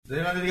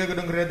Dari lantai 3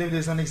 Gedung Kreatif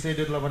di Sonic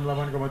Studio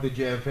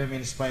 88,7 FM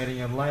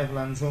Inspiring Your Life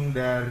langsung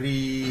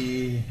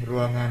dari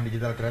ruangan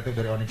digital kreatif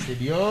dari Onyx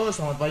Studio.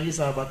 Selamat pagi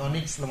sahabat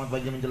Onyx, selamat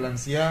pagi menjelang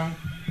siang.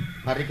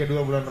 Hari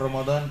kedua bulan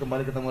Ramadhan,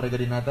 kembali ketemu Rega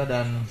Dinata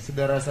dan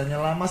sudah rasanya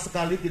lama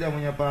sekali tidak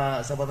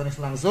menyapa sahabat Onyx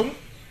langsung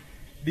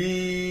di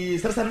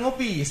Sersan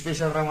Ngopi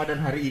Spesial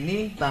Ramadhan hari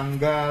ini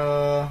tanggal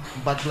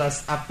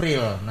 14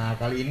 April. Nah,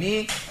 kali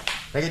ini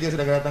Rega juga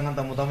sudah kedatangan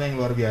tamu-tamu yang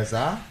luar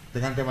biasa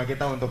dengan tema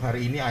kita untuk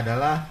hari ini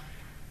adalah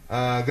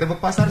Gerebeg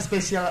Pasar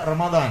Spesial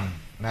Ramadhan.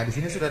 Nah, di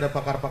sini sudah ada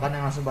pakar-pakar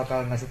yang langsung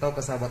bakal ngasih tahu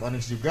ke sahabat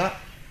Onyx juga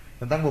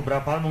tentang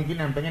beberapa hal mungkin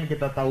yang pengen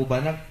kita tahu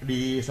banyak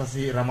di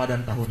sesi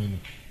Ramadhan tahun ini.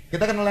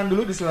 Kita kenalan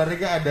dulu, di sebelah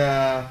Rega ada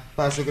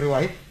Pak Sukri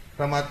Wahid.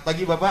 Selamat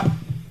pagi Bapak.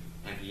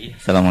 Pagi.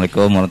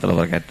 Assalamualaikum warahmatullahi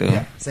wabarakatuh.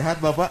 Ya,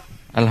 sehat Bapak?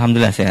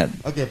 Alhamdulillah sehat.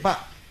 Oke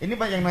Pak, ini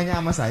Pak yang nanya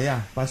sama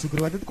saya, Pak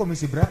Sukri Wahid itu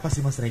komisi berapa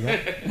sih Mas Rega?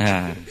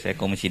 Nah, saya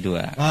komisi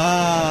 2.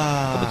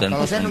 Kebetulan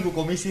kalau saya nunggu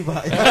komisi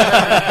Pak.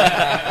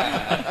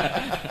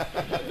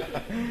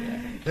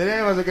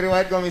 Jadi Mas Sukri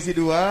Wahid komisi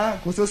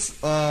 2 khusus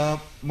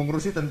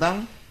mengurusi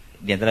tentang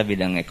di antara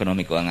bidang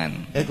ekonomi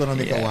keuangan.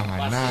 Ekonomi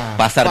keuangan. Nah,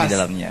 pasar di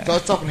dalamnya.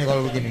 Cocok nih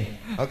kalau begini.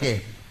 Oke.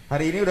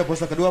 Hari ini udah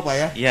puasa kedua Pak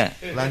ya? Iya.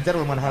 Lancar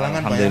belum ada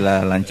halangan Alhamdulillah,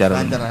 Pak ya? Lancar.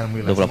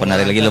 28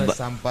 hari lagi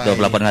 28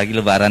 hari lagi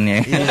lebarannya.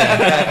 Iya.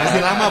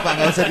 Masih lama Pak,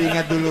 enggak usah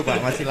diingat dulu Pak,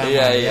 masih lama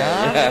ya.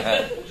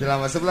 Masih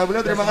lama. Sebelah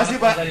beliau terima kasih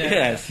Pak.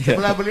 Iya,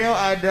 sebelah beliau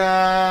ada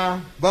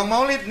Bang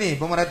Maulid nih,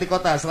 pemerhati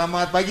kota.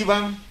 Selamat pagi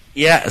Bang.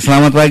 Ya,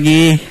 selamat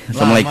pagi.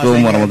 Assalamualaikum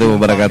warahmatullahi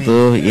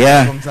wabarakatuh.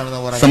 Ya,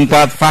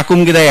 sempat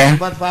vakum kita ya.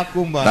 Sempat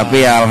vakum, Bang.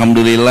 Tapi ya,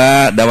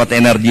 alhamdulillah dapat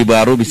energi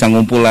baru, bisa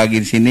ngumpul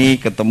lagi di sini,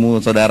 ketemu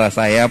saudara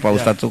saya Pak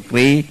Ustadz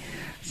Sukri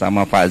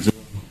sama Pak Zul.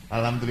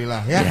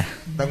 Alhamdulillah ya.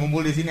 Kita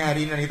ngumpul di sini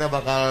hari ini dan kita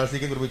bakal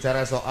sedikit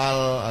berbicara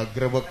soal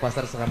Gerebeg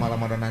Pasar selama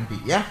Ramadan nanti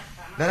ya.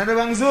 Dan ada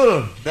Bang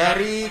Zul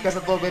dari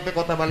Kasatpol PP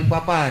Kota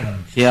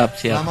Balikpapan. Siap.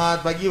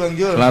 Selamat pagi Bang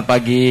Zul. Selamat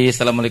pagi.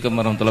 Assalamualaikum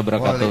warahmatullahi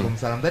wabarakatuh.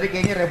 Waalaikumsalam. Tadi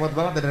kayaknya repot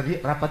banget dari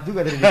rapat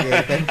juga dari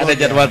Tempo. Ada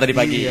jadwal tadi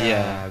pagi.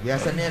 Iya.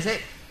 Biasanya saya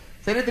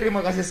ini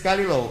terima kasih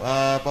sekali loh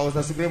Pak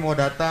Ustadz Sukri mau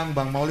datang,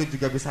 Bang Maulid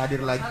juga bisa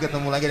hadir lagi,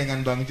 ketemu lagi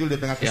dengan Bang Zul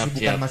di tengah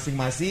kesibukan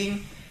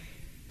masing-masing.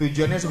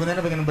 Tujuannya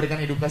sebenarnya pengen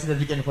memberikan edukasi dan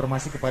juga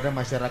informasi kepada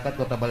masyarakat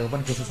Kota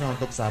Balikpapan khususnya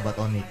untuk sahabat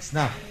Onyx.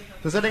 Nah,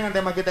 sesuai dengan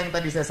tema kita yang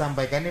tadi saya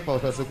sampaikan nih Pak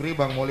Ustadz Sukri,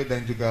 Bang Maulid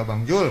dan juga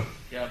Bang Jul.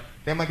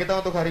 Tema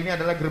kita untuk hari ini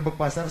adalah Gerebeg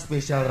Pasar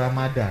Spesial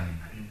Ramadan.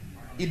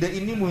 Ide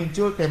ini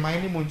muncul, tema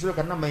ini muncul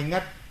karena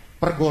mengingat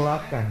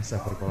pergolakan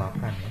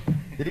ya.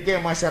 Jadi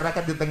kayak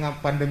masyarakat di tengah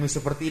pandemi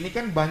seperti ini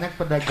kan banyak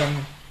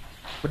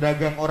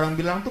pedagang orang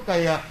bilang tuh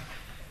kayak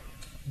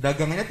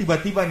dagangannya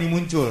tiba-tiba nih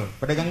muncul,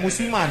 pedagang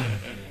musiman.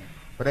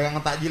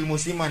 Pedagang takjil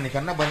musiman nih,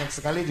 karena banyak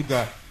sekali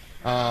juga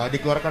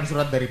dikeluarkan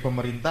surat dari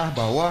pemerintah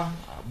bahwa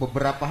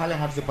beberapa hal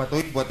yang harus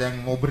dipatuhi buat yang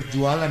mau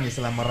berjualan nih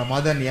selama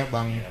Ramadan ya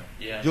Bang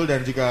Jul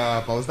dan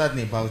juga Pak Ustadz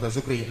nih, Pak Ustadz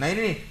Sukri. Nah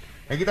ini nih,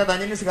 yang kita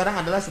tanya ini sekarang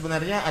adalah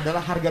sebenarnya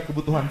adalah harga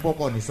kebutuhan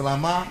pokok nih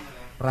selama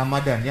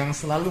Ramadan yang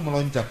selalu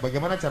melonjak.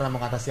 Bagaimana cara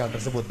mengatasi hal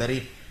tersebut?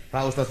 Dari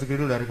Pak Ustadz Sukri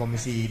dulu dari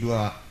Komisi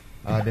 2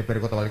 DPR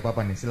Kota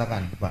Balikpapan nih,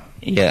 silakan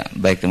Pak. Iya,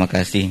 baik, terima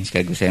kasih.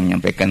 Sekaligus saya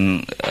menyampaikan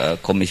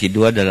Komisi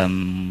 2 dalam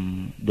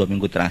 2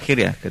 minggu terakhir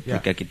ya,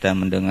 ketika kita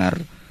mendengar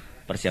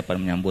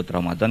persiapan menyambut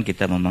Ramadan,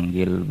 kita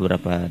memanggil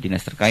beberapa dinas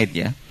terkait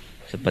ya,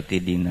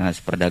 seperti Dinas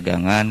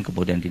Perdagangan,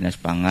 kemudian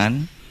Dinas Pangan.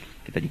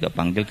 Kita juga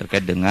panggil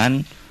terkait dengan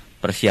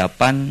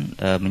persiapan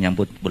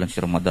menyambut bulan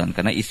suci Ramadan,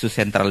 karena isu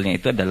sentralnya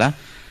itu adalah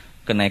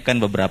kenaikan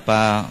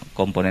beberapa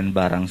komponen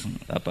barang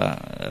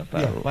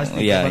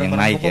yang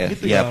naik ya,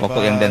 gitu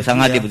pokok yang dan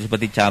sangat dibutuhkan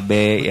seperti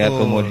cabai ya,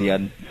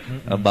 kemudian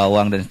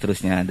bawang dan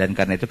seterusnya. Dan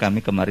karena itu kami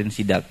kemarin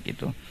sidak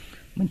gitu,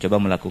 mencoba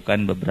melakukan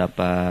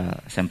beberapa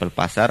sampel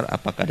pasar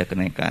apakah ada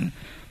kenaikan.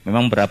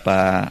 Memang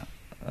beberapa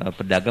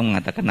pedagang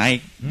mengatakan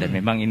naik dan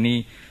memang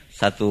ini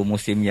satu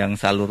musim yang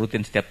selalu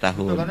rutin setiap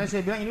tahun. Betul, karena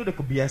saya bilang ini udah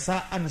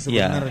kebiasaan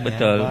sebenarnya. Ya,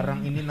 betul.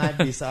 Barang ini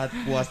naik di saat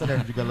puasa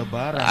dan juga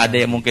lebaran. Ada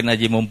yang mungkin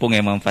aja mumpung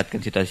yang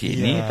memanfaatkan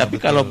situasi ini, tapi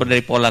betul. Kalau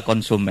dari pola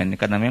konsumen,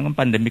 karena memang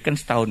pandemi kan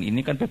setahun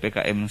ini kan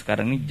PPKM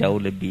sekarang ini jauh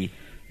lebih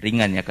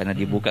ringan ya, karena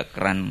dibuka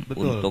keran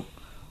untuk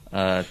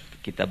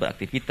kita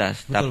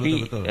beraktivitas.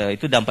 Tapi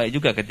itu dampaknya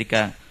juga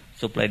ketika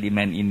supply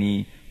demand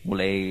ini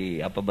mulai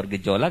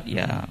bergejolak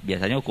ya,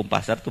 biasanya hukum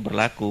pasar itu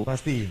berlaku.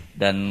 Pasti.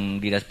 Dan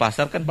dinas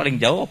pasar kan paling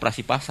jauh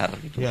operasi pasar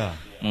gitu.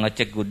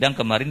 Mengecek gudang,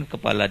 kemarin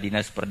kepala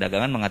dinas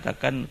perdagangan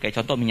mengatakan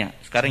kayak contoh minyak,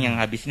 sekarang yang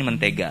habis ini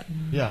mentega.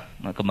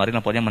 Nah, kemarin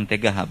lapornya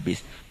mentega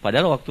habis.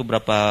 Padahal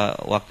beberapa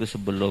waktu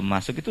sebelum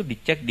masuk itu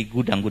dicek di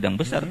gudang-gudang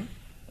besar.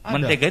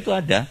 Mentega itu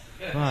ada.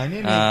 Nah, ini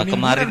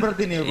kemarin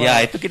berarti nih, Pak.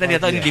 Ya, itu kita tidak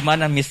tahu ini di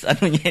mana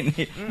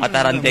mata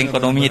rantai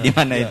ekonominya di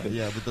mana itu.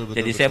 Betul,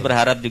 jadi saya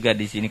berharap juga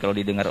di sini kalau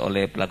didengar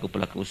oleh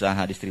pelaku-pelaku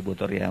usaha,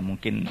 distributor ya,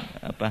 mungkin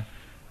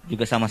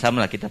juga sama-sama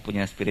lah kita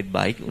punya spirit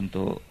baik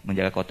untuk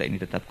menjaga kota ini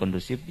tetap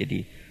kondusif.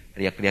 Jadi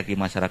riak-riak di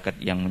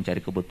masyarakat yang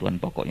mencari kebutuhan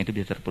pokoknya itu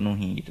bisa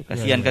terpenuhi gitu.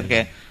 Kasihan kan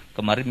kayak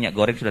kemarin minyak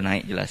goreng sudah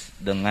naik jelas,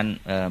 dengan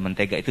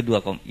mentega itu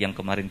yang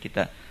kemarin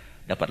kita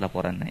dapat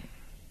laporan naik.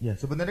 Ya,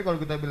 sebenarnya kalau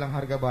kita bilang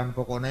harga bahan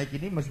pokok naik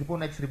ini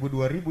meskipun naik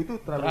 1.000-2.000 itu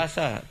terlalu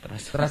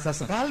terasa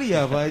sekali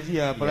ya Pak Haji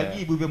ya.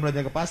 Apalagi ibu yang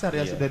belanja ke pasar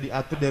ya sudah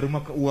diatur dari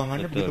rumah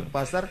keuangannya begitu ke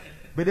pasar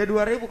beda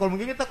 2.000. Kalau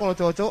mungkin kita kalau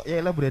cowok-cowok ya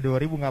lah beda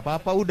 2.000 nggak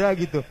apa-apa udah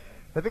gitu.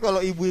 Tapi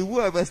kalau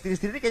ibu-ibu apa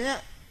istri-istri ini kayaknya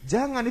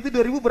jangan, itu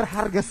 2.000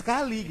 berharga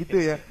sekali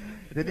gitu ya.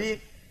 Jadi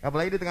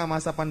apalagi di tengah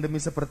masa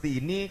pandemi seperti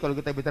ini, kalau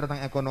kita bicara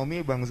tentang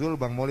ekonomi, Bang Zul,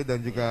 Bang Maulid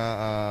dan juga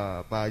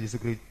Pak Haji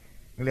Sukri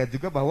ngelihat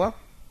juga bahwa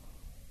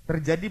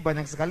terjadi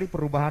banyak sekali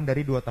perubahan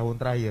dari 2 tahun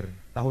terakhir.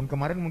 Tahun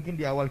kemarin mungkin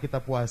di awal kita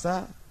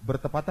puasa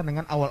bertepatan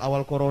dengan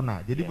awal-awal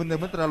corona. Jadi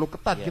benar-benar terlalu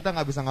ketat, kita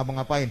nggak bisa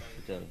ngapa-ngapain.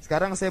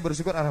 Sekarang saya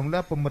bersyukur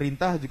alhamdulillah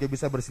pemerintah juga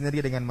bisa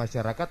bersinergi dengan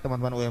masyarakat,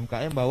 teman-teman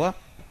UMKM bahwa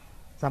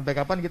sampai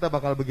kapan kita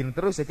bakal begini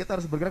terus ya, kita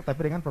harus bergerak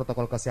tapi dengan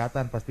protokol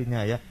kesehatan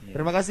pastinya ya.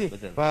 Terima kasih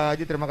Pak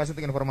Haji, terima kasih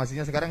untuk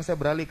informasinya. Sekarang saya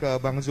beralih ke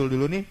Bang Zul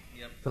dulu nih,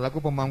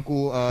 selaku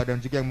pemangku dan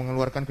juga yang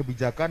mengeluarkan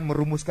kebijakan,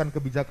 merumuskan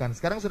kebijakan.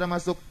 Sekarang sudah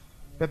masuk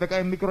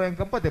PPKM Mikro yang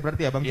keempat ya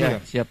berarti ya Bang Jul ya?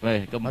 Siap,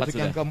 keempat masuk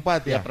sudah. Yang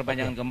keempat ya?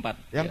 Perpanjangan keempat.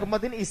 Yang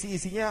keempat ini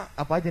isi-isinya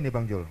apa aja nih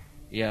Bang Jul?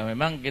 Ya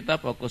memang kita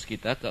fokus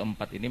kita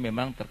keempat ini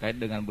memang terkait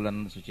dengan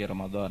bulan suci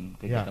Ramadan,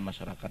 kegiatan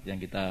masyarakat yang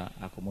kita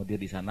akomodir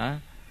di sana.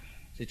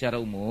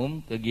 Secara umum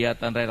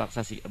kegiatan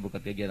relaksasi,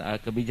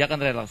 kebijakan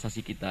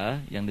relaksasi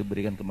kita yang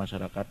diberikan ke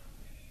masyarakat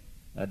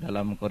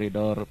dalam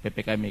koridor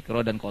PPKM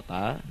Mikro dan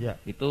kota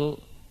itu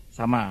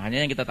sama, hanya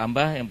yang kita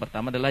tambah yang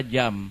pertama adalah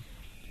jam.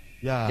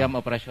 Jam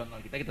operasional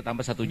kita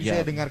tambah 1 jam.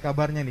 Saya dengar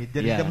kabarnya nih,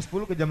 jadi jam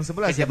 10 ke jam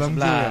 11 ke jam ya Bang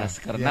 11 ya?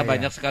 Karena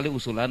banyak sekali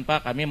usulan,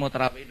 Pak, kami mau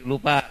tarawih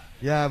dulu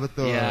Pak. Ya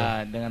betul.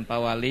 Ya, dengan Pak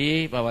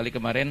Wali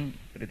kemarin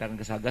perintahkan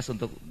ke Sagas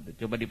untuk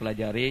coba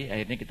dipelajari,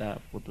 akhirnya kita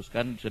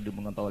putuskan, sudah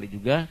diumumkan Pak Wali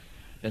juga,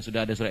 dan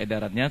sudah ada surat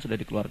edarannya, sudah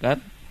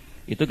dikeluarkan,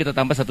 itu kita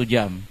tambah 1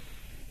 jam.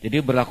 Jadi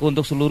berlaku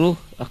untuk seluruh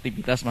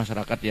aktivitas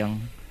masyarakat yang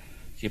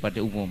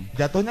sifatnya umum.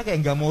 Jatuhnya kayak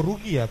nggak mau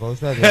rugi ya Pak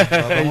Ustadz ya,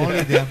 Pak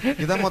Maulid ya.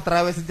 Kita mau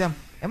tarawih sejam.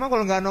 Emang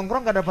kalau nggak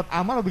nongkrong nggak dapat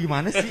amal atau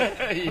gimana sih?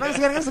 Karena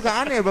sekarang kan suka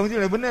aneh ya Bang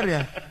Jul ya, bener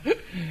ya.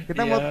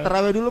 Kita mau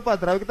tarawih dulu Pak,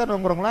 tarawih kita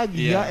nongkrong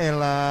lagi ya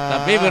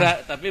elah.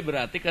 Tapi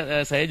berarti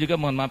saya juga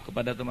mohon maaf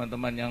kepada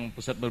teman-teman yang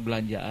pusat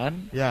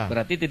perbelanjaan.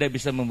 Berarti tidak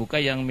bisa membuka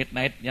yang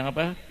midnight, yang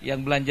apa? Yang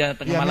belanja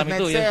tengah malam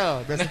itu sale, ya.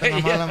 Biasa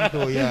tengah malam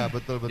tuh ya,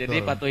 betul. Jadi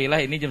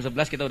patuhilah ini jam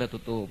 11 kita udah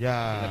tutup.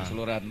 Dengan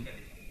keseluruhan.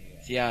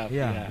 Siap.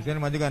 Bisa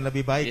dimajukan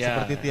lebih baik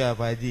seperti itu ya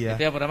Pak Haji ya.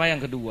 Itu yang pertama.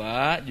 Yang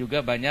kedua juga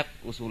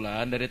banyak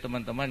usulan dari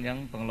teman-teman yang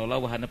pengelola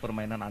wahana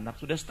permainan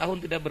anak sudah setahun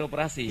tidak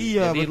beroperasi.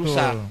 Jadi betul.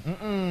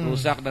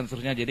 rusak dan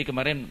seterusnya. Jadi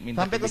kemarin minta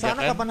sampai ke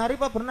sana kapan hari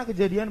Pak pernah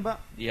kejadian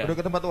Pak? Udah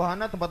ke tempat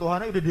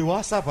wahana udah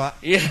dewasa Pak.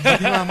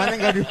 Jadi lamanya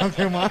nggak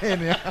dipakai main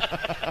ya.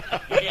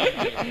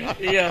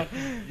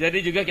 Jadi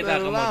juga kita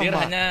akomodir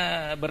hanya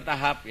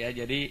bertahap ya.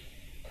 Jadi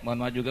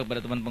mohon maaf juga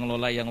pada teman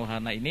pengelola yang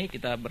wahana ini,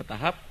 kita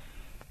bertahap.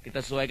 Kita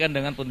sesuaikan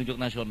dengan penunjuk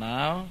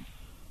nasional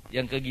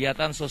yang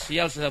kegiatan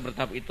sosial secara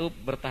bertahap itu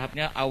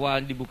bertahapnya awal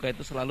dibuka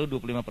itu selalu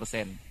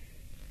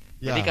 25%.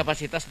 Jadi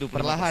kapasitas 25%.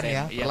 Perlahan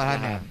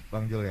ya,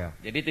 Bang Jul ya.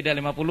 Jadi tidak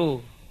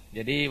 50.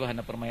 Jadi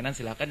wahana permainan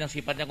silakan, yang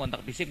sifatnya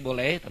kontak fisik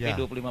boleh tapi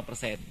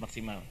 25%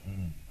 maksimal.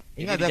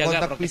 Ingat ya,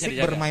 kontak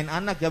fisik bermain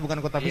anak ya, bukan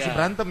kontak fisik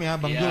berantem ya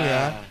Bang Jul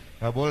ya.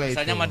 Gak boleh.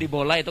 Misalnya mandi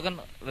bola itu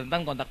kan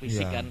rentan kontak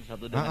fisik kan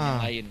satu dengan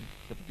yang lain,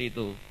 seperti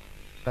itu.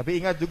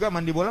 Tapi ingat juga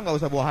mandi bola nggak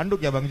usah bawa handuk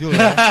ya Bang Jul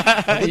ya.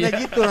 Takutnya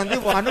gitu, nanti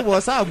bawa handuk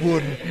bawa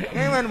sabun.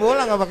 Ini main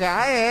bola nggak pakai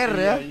air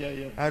ya.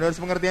 Harus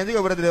pengertian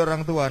juga berarti dari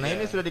orang tua. Nah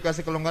ini sudah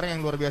dikasih kelonggaran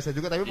yang luar biasa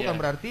juga, tapi bukan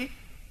berarti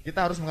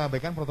kita harus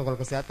mengabaikan protokol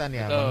kesehatan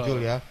ya Bang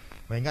Jul ya.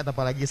 Mengingat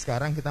apalagi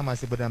sekarang kita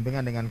masih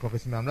berdampingan dengan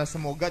COVID-19,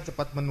 semoga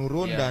cepat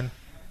menurun dan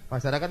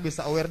masyarakat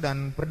bisa aware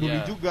dan peduli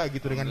juga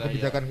gitu dengan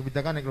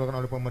kebijakan-kebijakan yang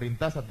dikeluarkan oleh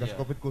pemerintah Satgas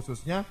Covid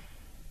khususnya.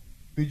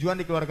 Tujuan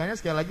dikeluarkannya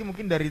sekali lagi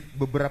mungkin dari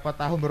beberapa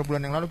bulan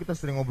yang lalu kita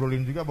sering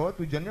ngobrolin juga bahwa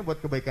tujuannya buat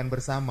kebaikan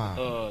bersama.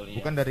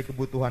 Bukan dari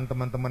kebutuhan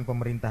teman-teman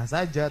pemerintah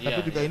saja,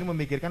 tapi juga ini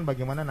memikirkan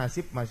bagaimana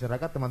nasib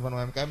masyarakat,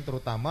 teman-teman UMKM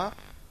terutama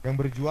yang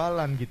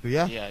berjualan gitu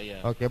ya.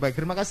 Oke, baik,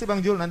 terima kasih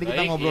Bang Jul, nanti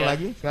kita ngobrol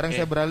lagi. Sekarang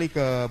saya beralih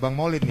ke Bang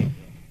Maulid nih.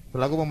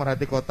 Selaku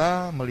pemerhati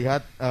kota,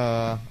 melihat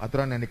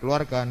aturan yang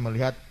dikeluarkan,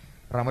 melihat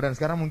Ramadan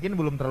sekarang mungkin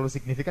belum terlalu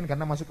signifikan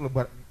karena masuk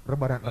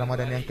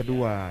Ramadan yang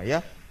kedua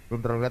ya.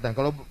 Belum terlalu kelihatan.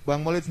 Kalau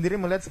Bang Maulid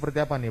sendiri melihat seperti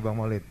apa nih Bang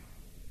Maulid?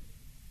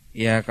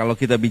 Ya kalau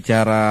kita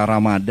bicara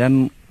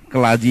Ramadan,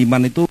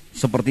 kelaziman itu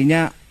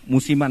sepertinya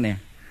musiman ya.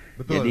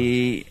 Betul. Jadi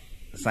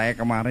saya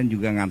kemarin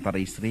juga ngantar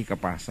istri ke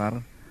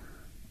pasar,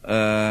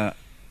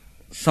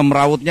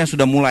 semrawutnya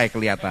sudah mulai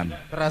kelihatan.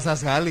 Terasa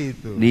sekali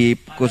itu. Di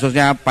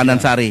khususnya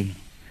Pandansari.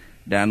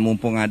 Dan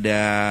mumpung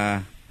ada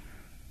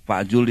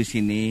Pak Jul di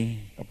sini,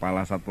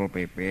 Kepala Satpol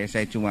PP,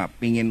 saya cuma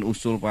pingin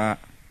usul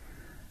Pak.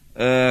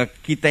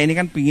 Kita ini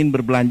kan pingin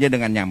berbelanja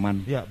dengan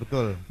nyaman. Ya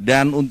betul.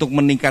 Dan untuk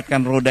meningkatkan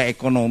roda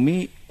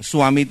ekonomi,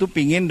 suami itu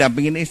pingin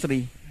dampingin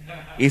istri.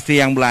 Istri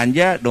yang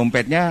belanja,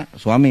 dompetnya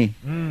suami.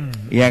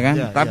 Iya kan?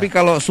 Tapi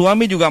kalau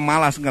suami juga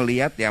malas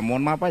ngelihat, ya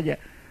mohon maaf aja.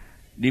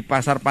 Di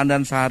Pasar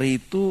Pandansari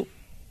itu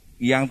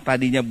yang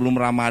tadinya belum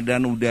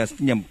Ramadan udah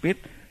nyempit,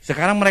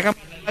 sekarang mereka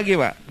lagi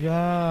Pak. Ya,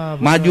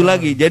 maju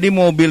lagi. Jadi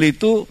mobil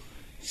itu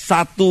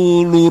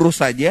satu lurus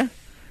saja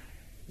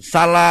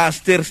salah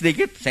setir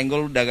sedikit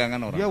senggol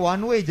dagangan orang. Dia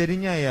one way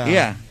jadinya ya.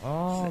 Iya.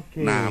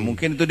 Oke. Nah,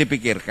 mungkin itu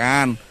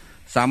dipikirkan.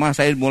 Sama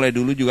saya mulai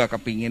dulu juga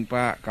kepingin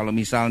Pak, kalau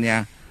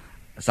misalnya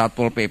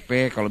Satpol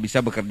PP kalau bisa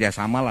bekerja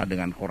sama lah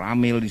dengan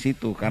Koramil di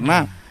situ,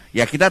 karena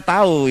ya kita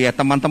tahu ya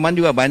teman-teman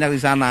juga banyak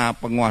di sana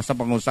penguasa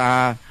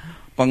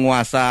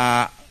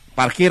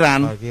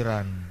parkiran.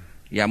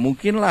 Ya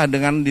mungkin lah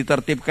dengan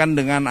ditertibkan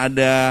dengan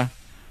ada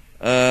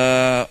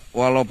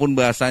walaupun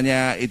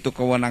bahasanya itu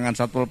kewenangan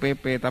Satpol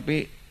PP,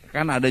 tapi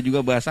kan ada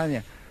juga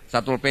bahasanya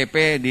Satpol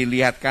PP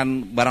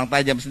dilihatkan barang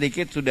tajam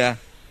sedikit sudah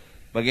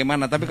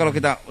bagaimana. Tapi kalau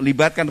kita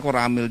libatkan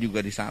Koramil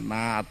juga di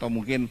sana atau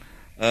mungkin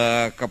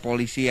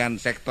kepolisian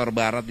sektor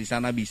barat di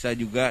sana bisa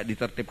juga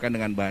ditertibkan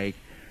dengan baik.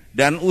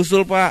 Dan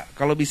usul Pak,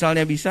 kalau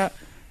misalnya bisa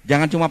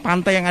jangan cuma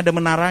pantai yang ada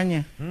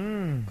menaranya.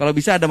 Kalau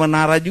bisa ada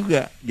menara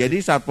juga. Jadi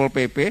Satpol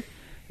PP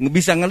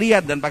bisa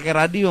ngelihat dan pakai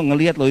radio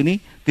ngelihat loh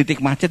ini titik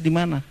macet di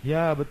mana.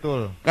 Ya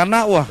betul.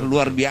 Karena wah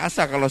luar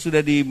biasa kalau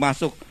sudah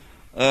dimasuk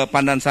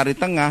Pandansari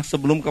Tengah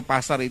sebelum ke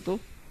pasar itu,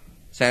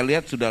 saya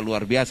lihat sudah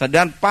luar biasa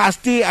dan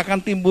pasti akan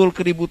timbul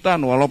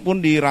keributan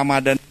walaupun di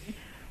Ramadhan ini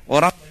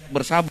orang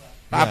bersabar,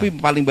 tapi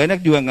paling banyak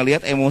juga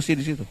ngelihat emosi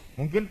di situ.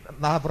 Mungkin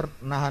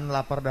nahan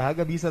lapar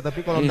dahaga bisa,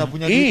 tapi kalau nggak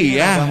punya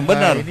duit,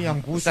 benar. Ini yang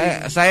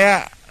pusing.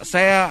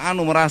 Saya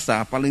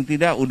merasa paling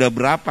tidak udah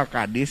berapa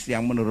kadis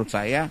yang menurut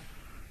saya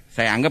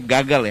anggap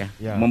gagal ya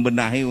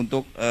membenahi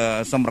untuk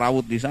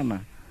semrawut di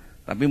sana.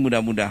 Tapi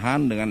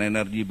mudah-mudahan dengan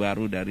energi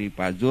baru dari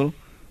Pak Zul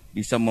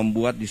bisa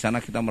membuat di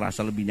sana kita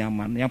merasa lebih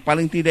nyaman. Yang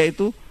paling tidak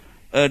itu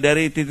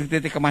dari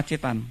titik-titik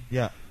kemacetan.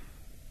 Ya.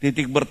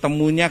 Titik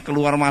bertemunya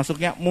keluar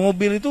masuknya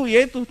mobil itu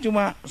yaitu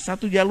cuma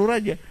satu jalur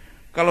aja.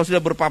 Kalau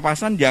sudah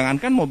berpapasan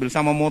jangankan mobil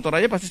sama motor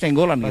aja pasti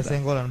senggolan. Pasti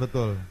senggolan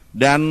betul.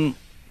 Dan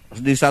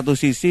di satu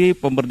sisi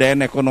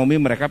pemberdayaan ekonomi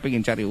mereka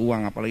pengen cari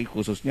uang apalagi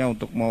khususnya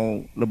untuk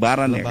mau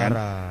lebaran. Ya kan.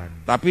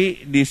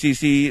 Tapi di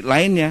sisi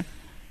lainnya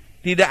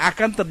tidak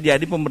akan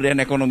terjadi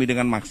pemberdayaan ekonomi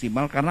dengan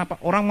maksimal karena apa?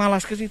 Orang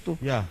malas ke situ.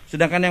 Ya.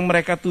 Sedangkan yang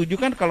mereka tuju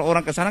kan kalau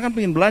orang ke sana kan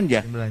pengen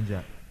belanja.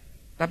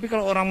 Tapi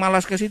kalau orang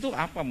malas ke situ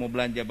apa mau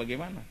belanja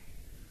bagaimana?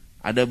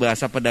 Ada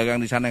bahasa pedagang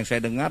di sana yang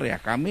saya dengar ya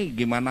kami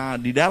gimana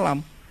di dalam.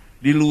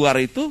 Di luar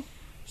itu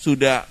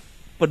sudah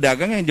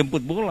pedagang yang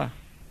jemput bola.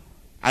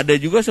 Ada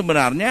juga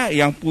sebenarnya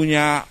yang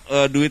punya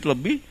duit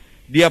lebih,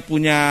 dia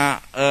punya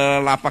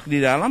lapak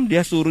di dalam,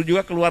 dia suruh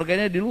juga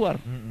keluarganya di luar.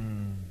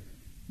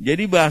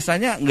 Jadi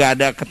bahasanya nggak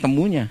ada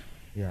ketemunya.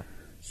 Ya.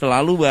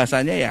 Selalu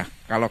bahasanya ya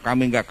kalau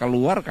kami nggak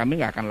keluar, kami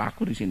nggak akan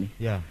laku di sini.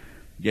 Ya.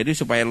 Jadi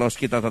supaya los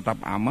kita tetap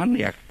aman,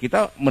 ya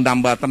kita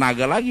menambah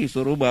tenaga lagi,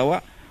 suruh bawa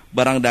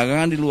barang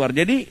dagangan di luar.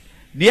 Jadi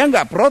dia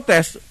nggak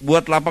protes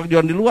buat lapak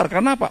jualan di luar,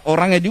 karena apa?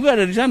 Orangnya juga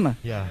ada di sana.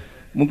 Ya.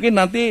 Mungkin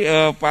nanti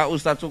Pak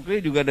Ustadz Sukri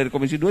juga dari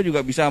Komisi 2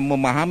 juga bisa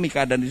memahami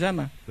keadaan di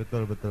sana.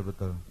 Betul.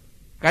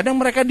 Kadang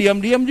mereka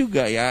diam-diam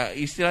juga ya,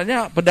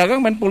 istilahnya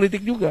pedagang main politik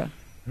juga.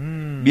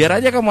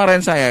 Biar aja kemarin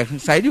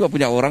saya juga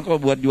punya orang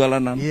kok buat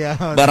jualanan. Ya,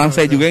 barang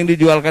saya juga yang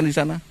dijualkan di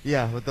sana.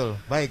 Iya betul.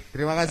 Baik,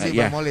 terima kasih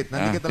Pak Maulid.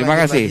 Nanti kita terima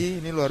lanjut kasih. Lagi.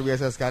 Ini luar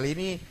biasa sekali.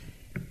 Ini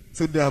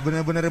sudah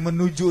benar-benar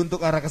menuju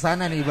untuk arah ke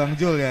sana nih Bang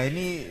Jul ya.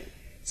 Ini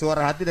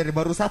suara hati dari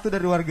baru satu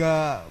dari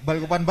warga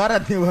Balikpapan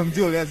Barat nih Bang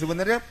Jul ya.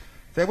 Sebenarnya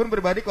saya pun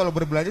pribadi kalau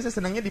berbelanja saya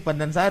senangnya di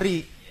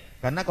Pandansari.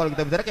 Karena kalau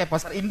kita bicara kayak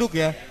pasar induk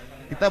ya.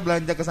 Kita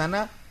belanja ke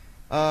sana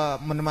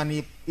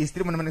menemani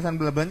istri, menemani sana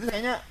belanja,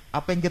 kayaknya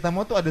apa yang kita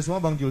mau tuh ada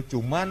semua Bang Jul.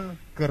 Cuman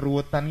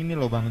keruwetan ini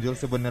loh Bang Jul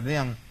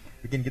sebenarnya yang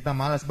bikin kita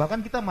malas.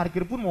 Bahkan kita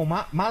parkir pun mau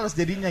malas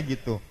jadinya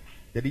gitu.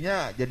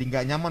 Jadinya jadi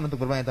nggak nyaman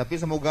untuk berbelanja. Tapi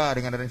semoga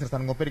dengan adanya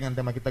sersan ngopi dengan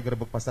tema kita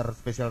Gerebeg Pasar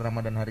Spesial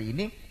Ramadhan hari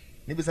ini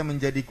bisa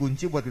menjadi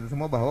kunci buat kita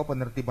semua bahwa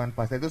penertiban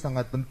pasar itu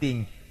sangat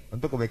penting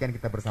untuk kebaikan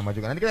kita bersama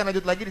juga. Nanti kita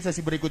lanjut lagi di sesi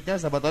berikutnya,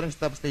 sahabat orang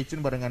tetap stay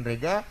tune barengan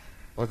Rega,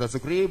 Ustadz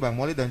Sukri, Bang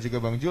Maulid dan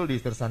juga Bang Jul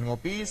di Sersan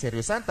Ngopi,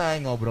 serius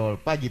santai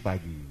ngobrol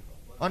pagi-pagi.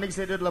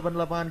 Onyx Radio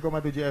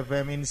 88,7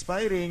 FM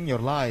Inspiring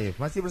Your Life.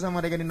 Masih bersama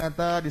Rega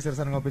Dinata di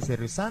Sersan Ngopi,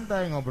 serius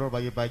santai ngobrol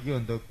pagi-pagi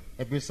untuk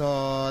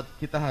episode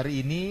kita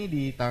hari ini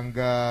di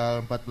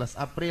tanggal 14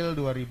 April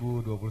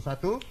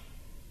 2021.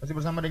 Masih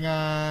bersama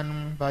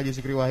dengan Pak Haji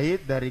Sukri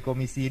Wahid dari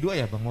Komisi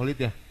 2 ya Bang Maulid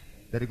ya.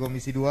 Dari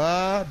Komisi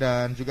 2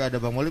 dan juga ada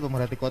Bang Maulid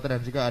pemerhati kota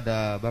dan juga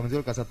ada Bang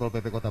Zul Kasatpol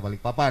PP Kota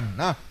Balikpapan.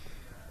 Nah,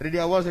 tadi di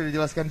awal sudah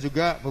dijelaskan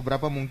juga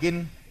beberapa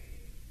mungkin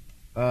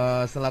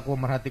selaku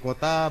pemerhati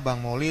kota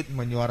Bang Maulid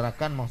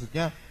menyuarakan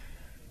maksudnya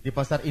di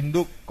pasar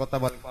induk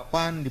Kota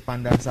Balikpapan di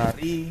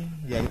Pandansari.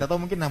 Ya kita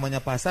tahu mungkin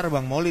namanya pasar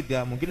Bang Maulid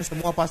ya. Mungkin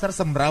semua pasar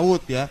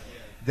semrawut ya.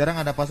 Jarang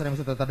ada pasar yang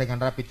bisa tertata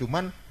dengan rapi.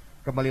 Cuman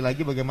kembali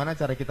lagi bagaimana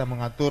cara kita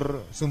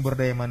mengatur sumber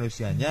daya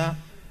manusianya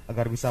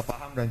agar bisa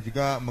paham dan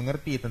juga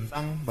mengerti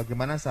tentang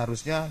bagaimana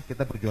seharusnya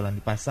kita berjualan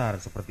di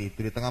pasar seperti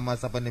itu di tengah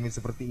masa pandemi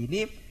seperti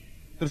ini.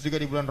 Terus juga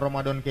di bulan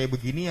Ramadan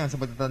kayak begini yang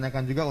sempat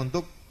ditanyakan juga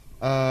untuk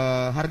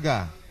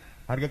harga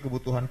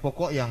kebutuhan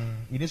pokok yang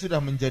ini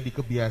sudah menjadi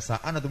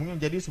kebiasaan atau mungkin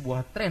menjadi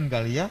sebuah tren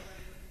kali ya.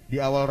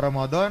 Di awal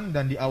Ramadan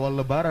dan di awal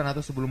Lebaran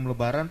atau sebelum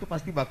Lebaran tuh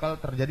pasti bakal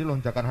terjadi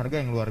lonjakan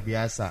harga yang luar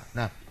biasa.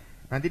 Nah,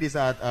 nanti di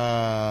saat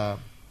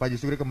Pak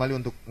Jusugri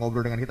kembali untuk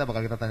ngobrol dengan kita,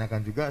 bakal kita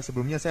tanyakan juga.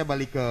 Sebelumnya saya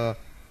balik ke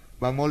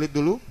Bang Maulid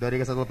dulu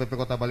dari Satpol PP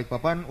Kota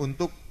Balikpapan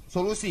untuk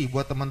solusi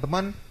buat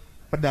teman-teman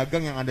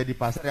pedagang yang ada di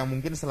pasar yang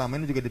mungkin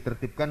selama ini juga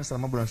ditertibkan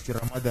selama bulan suci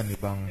Ramadan nih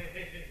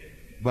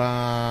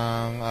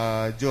Bang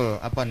Jul,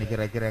 apa nih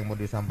kira-kira yang mau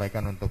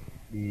disampaikan untuk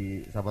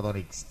di Sahabat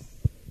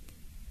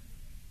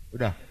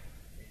Udah.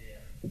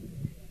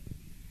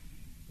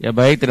 Ya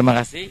baik, terima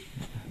kasih.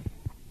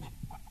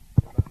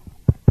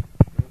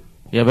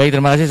 Ya baik,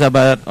 terima kasih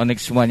sahabat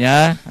Onyx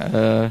semuanya.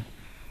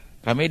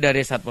 Kami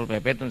dari Satpol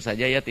PP tentu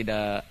saja ya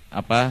tidak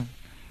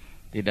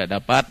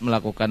dapat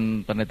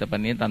melakukan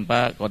penetapan ini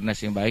tanpa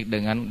koordinasi yang baik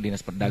dengan Dinas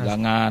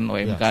Perdagangan,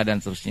 OMK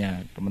dan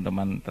seterusnya,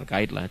 teman-teman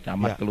terkait lah,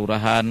 camat,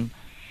 kelurahan,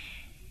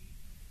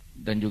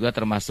 dan juga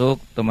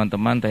termasuk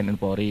teman-teman TNI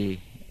Polri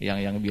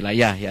yang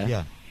wilayah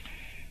ya.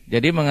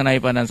 Jadi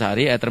mengenai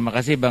Pandansari, terima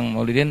kasih Bang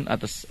Maulidin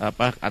atas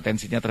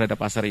atensinya terhadap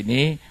pasar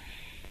ini.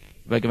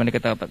 Bagaimana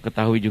kita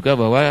ketahui juga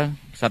bahwa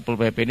Satpol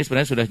PP ini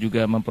sebenarnya sudah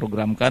juga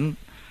memprogramkan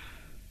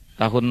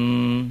tahun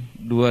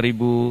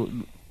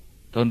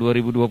 2020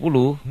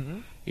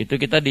 itu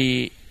kita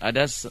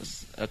ada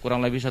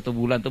kurang lebih 1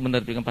 bulan itu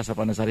menertibkan pasar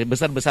Pandansari,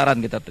 besar-besaran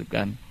kita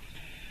tertibkan.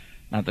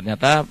 Nah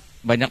ternyata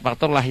banyak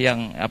faktor lah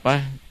yang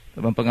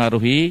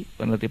mempengaruhi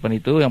penertiban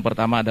itu. Yang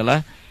pertama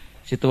adalah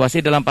situasi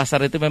dalam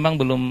pasar itu memang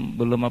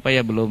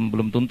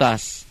belum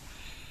tuntas,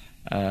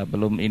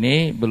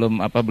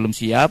 belum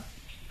siap.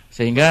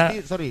 Sehingga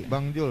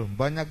Bang Jul,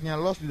 banyaknya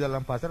loss di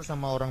dalam pasar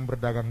sama orang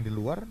berdagang di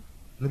luar,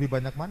 lebih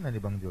banyak mana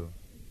nih Bang Jul?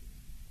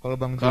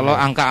 Kalau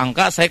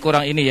angka-angka saya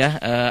kurang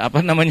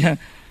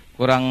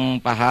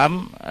kurang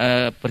paham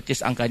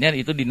percis angkanya,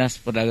 itu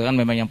Dinas Perdagangan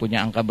memang yang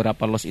punya angka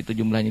berapa loss itu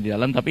jumlahnya di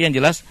dalam, tapi yang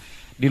jelas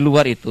di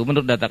luar itu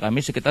menurut data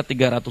kami sekitar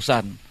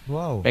 300-an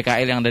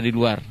PKL yang ada di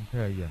luar.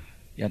 Iya.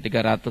 Yang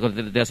 300 kalau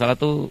tidak salah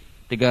tuh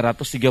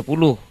 330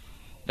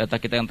 data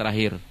kita yang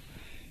terakhir.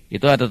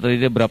 Itu ada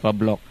terdiri berapa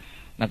blok.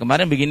 Nah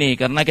kemarin begini,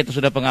 karena kita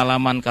sudah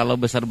pengalaman kalau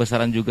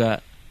besar-besaran juga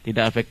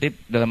tidak efektif,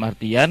 dalam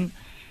artian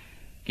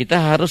kita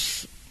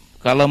harus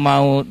kalau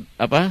mau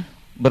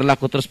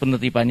berlaku terus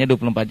penertibannya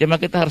 24 jam,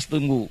 maka kita harus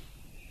tunggu.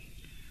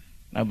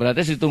 Nah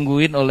berarti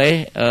ditungguin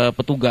oleh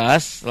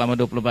petugas selama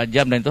 24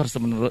 jam dan itu harus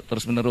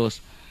terus menerus.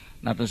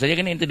 Nah tentu saja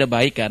kan ini tidak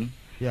baik kan.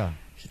 Ya.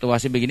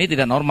 Situasi begini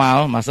tidak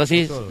normal, masa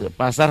sih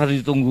pasar harus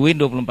ditungguin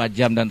 24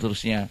 jam dan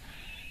seterusnya.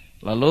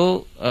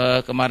 Lalu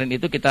kemarin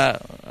itu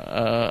kita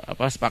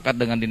sepakat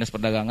dengan Dinas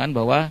Perdagangan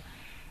bahwa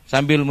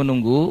sambil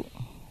menunggu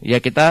ya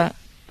kita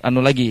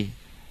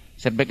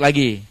setback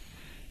lagi.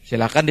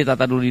 Silakan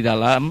ditata dulu di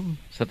dalam,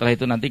 setelah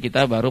itu nanti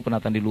kita baru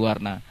penataan di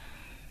luar. Nah,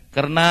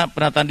 karena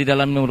penataan di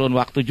dalam memerlukan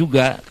waktu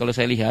juga kalau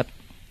saya lihat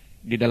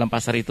di dalam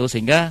pasar itu,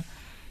 sehingga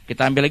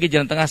kita ambil lagi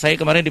jalan tengah. Saya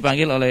kemarin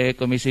dipanggil oleh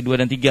Komisi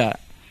 2 dan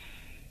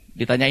 3.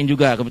 Ditanyain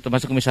juga,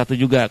 termasuk Komisi 1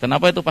 juga,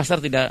 kenapa itu pasar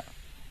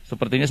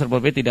sepertinya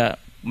Satpol PP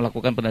tidak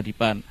melakukan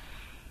penertiban.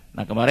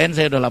 Nah kemarin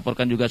saya sudah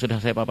laporkan juga, sudah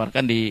saya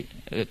paparkan di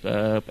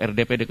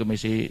RDP di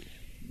Komisi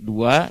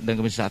 2 dan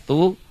Komisi 1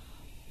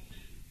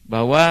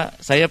 bahwa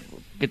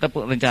kita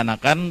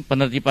rencanakan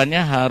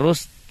penertibannya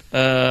harus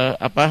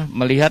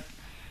melihat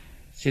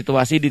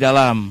situasi di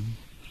dalam.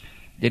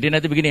 Jadi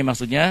nanti begini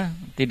maksudnya,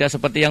 tidak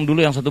seperti yang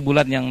dulu yang 1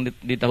 bulan yang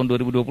di tahun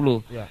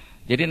 2020. Ya.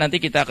 Jadi nanti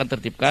kita akan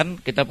tertibkan,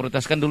 kita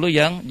prioritaskan dulu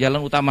yang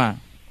jalan utama.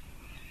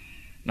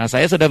 Nah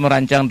saya sudah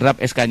merancang draft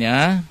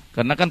SK-nya,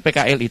 karena kan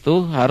PKL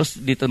itu harus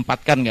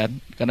ditempatkan kan,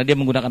 karena dia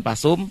menggunakan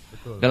pasum.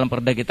 Betul. Dalam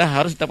perda kita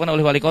harus ditetapkan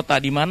oleh wali kota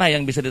di mana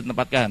yang bisa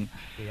ditempatkan.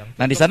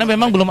 Nah di sana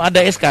memang belum ada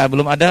SK,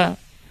 belum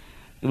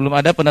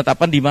ada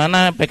penetapan di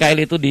mana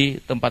PKL itu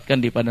ditempatkan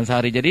di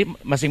Pandansari. Jadi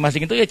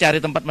masing-masing itu ya cari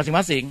tempat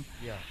masing-masing.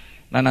 Ya.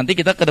 Nah nanti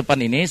kita ke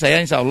depan ini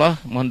saya insya Allah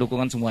mohon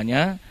dukungan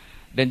semuanya,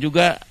 dan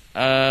juga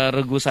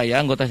regu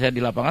saya, anggota saya di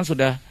lapangan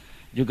sudah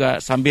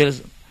juga sambil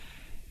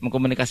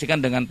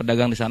mengkomunikasikan dengan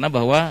pedagang di sana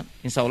bahwa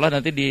insya Allah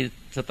nanti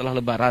setelah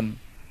Lebaran,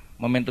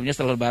 momentumnya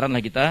setelah Lebaran lah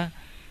kita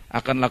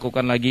akan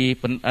lakukan lagi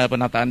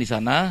penataan di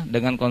sana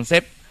dengan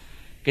konsep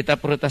kita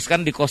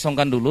prioritaskan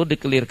dikosongkan dulu,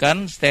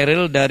 dikelirkan,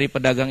 steril dari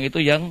pedagang itu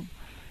yang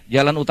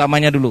jalan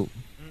utamanya dulu.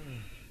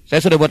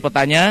 Saya sudah buat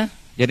petanya,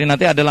 jadi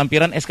nanti ada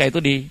lampiran SK itu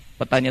di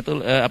petanya itu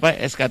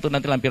SK itu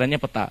nanti lampirannya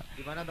peta.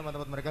 Di mana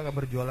teman-teman mereka nggak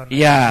berjualan?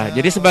 Iya,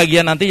 jadi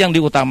sebagian nanti yang di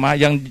utama,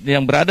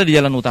 yang berada di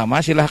jalan utama,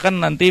 silahkan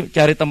nanti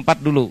cari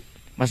tempat dulu.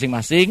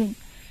 Masing-masing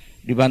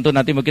dibantu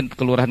nanti mungkin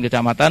kelurahan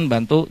kecamatan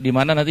bantu di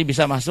mana nanti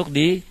bisa masuk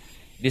di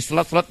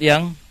slot-slot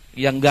yang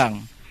gang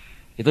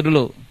itu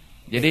dulu.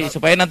 Jadi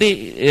supaya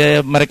nanti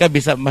mereka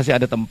bisa masih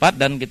ada tempat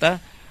dan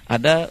kita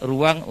ada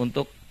ruang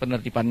untuk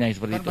penertibannya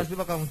seperti kan itu. Pasti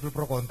bakal muncul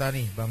pro kontra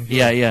nih Bang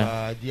Jul,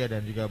 Dia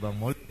dan juga Bang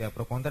Maulid ya,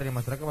 pro kontra di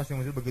masyarakat pasti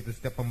muncul begitu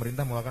setiap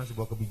pemerintah melakukan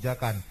sebuah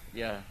kebijakan.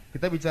 Ya.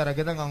 Kita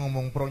nggak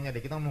ngomong pronya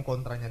deh, kita ngomong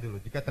kontranya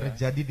dulu. Jika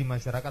terjadi di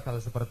masyarakat hal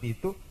seperti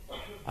itu,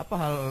 apa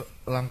hal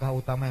langkah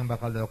utama yang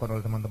bakal dilakukan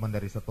oleh teman-teman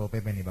dari Satpol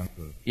PP nih Bang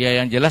Jul? Ya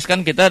yang jelas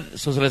kan kita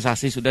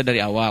sosialisasi sudah dari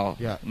awal.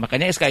 Ya.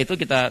 Makanya SK itu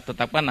kita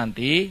tetapkan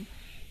nanti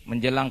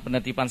menjelang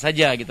penertiban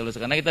saja gitu loh.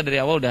 Karena kita dari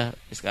awal udah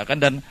SK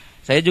kan, dan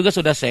saya juga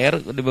sudah share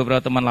di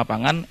beberapa teman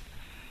lapangan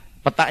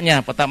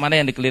peta mana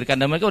yang dikelirkan,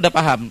 dan mereka udah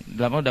paham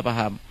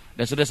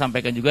dan sudah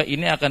sampaikan juga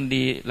ini akan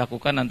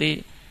dilakukan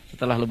nanti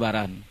setelah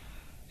Lebaran.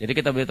 Jadi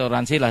kita beri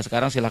toleransi lah,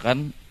 sekarang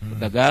silakan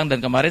berdagang.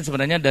 Dan kemarin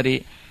sebenarnya dari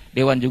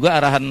Dewan juga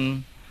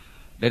arahan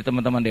dari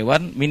teman-teman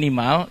Dewan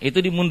minimal itu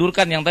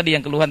dimundurkan yang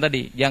keluhan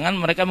tadi. Jangan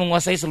mereka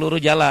menguasai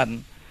seluruh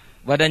jalan.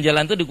 Badan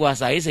jalan itu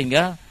dikuasai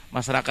sehingga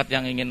masyarakat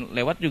yang ingin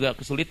lewat juga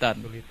kesulitan.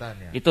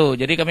 Ya. Itu.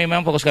 Jadi kami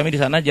memang fokus kami di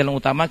sana, jalan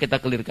utama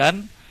kita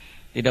kelirkan,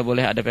 tidak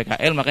boleh ada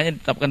PKL, makanya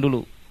ditetapkan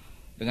dulu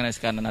dengan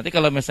SK. Nanti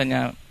kalau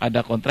misalnya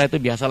ada kontra itu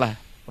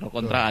biasalah. Pro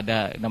kontra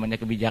ada namanya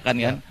kebijakan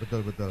kan.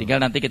 Betul.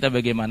 Tinggal nanti kita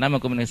bagaimana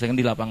mengkomunikasikan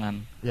di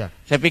lapangan. Ya.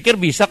 Saya pikir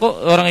bisa kok,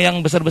 orang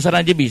yang besar-besar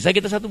aja bisa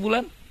kita 1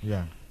 bulan.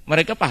 Ya.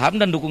 Mereka paham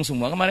dan dukung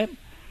semua kemarin.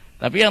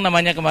 Tapi yang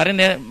namanya kemarin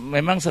ya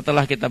memang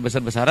setelah kita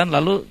besar-besaran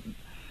lalu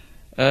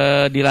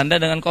dilanda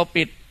dengan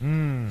COVID.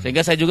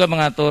 Sehingga saya juga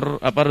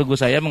mengatur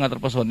mengatur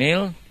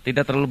personil,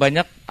 tidak terlalu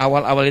banyak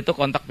awal-awal itu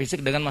kontak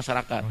fisik dengan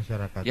masyarakat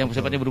yang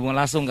sifatnya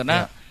berhubungan langsung,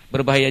 karena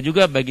berbahaya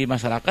juga bagi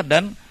masyarakat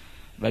dan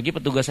bagi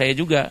petugas saya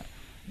juga.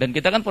 Dan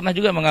kita kan pernah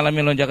juga mengalami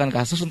lonjakan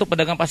kasus untuk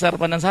pedagang pasar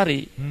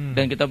Pandansari,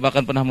 dan kita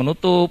bahkan pernah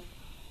menutup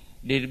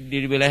di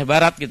wilayah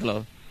barat gitu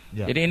loh.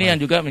 Ya, jadi ini yang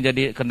juga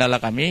menjadi kendala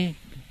kami,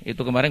 itu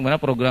kemarin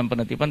mana program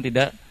penertiban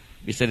tidak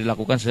bisa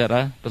dilakukan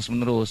secara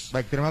terus-menerus.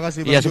 Baik, terima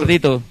kasih Bang. Iya, seperti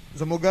itu.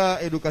 Semoga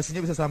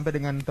edukasinya bisa sampai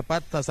dengan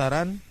tepat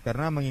sasaran,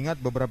 karena mengingat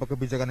beberapa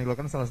kebijakan yang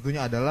dilakukan, salah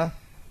satunya adalah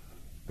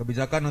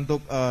kebijakan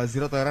untuk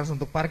zero tolerance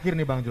untuk parkir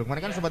nih Bang Jul.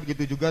 Kemarin kan sempat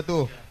gitu juga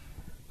tuh.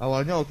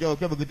 Awalnya oke,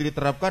 begitu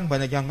diterapkan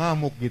banyak yang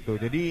ngamuk gitu.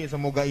 Jadi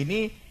semoga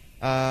ini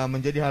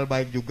menjadi hal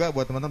baik juga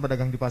buat teman-teman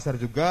pedagang di pasar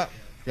juga.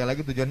 Sekali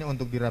lagi tujuannya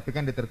untuk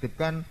dirapikan,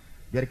 ditertibkan,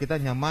 biar kita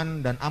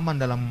nyaman dan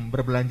aman dalam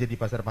berbelanja di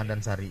Pasar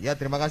Pandansari. Ya,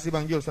 terima kasih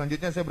Bang Jul.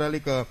 Selanjutnya saya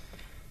beralih ke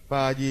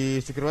Pak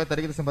Haji Sukirwat.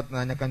 Tadi kita sempat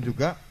menanyakan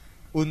juga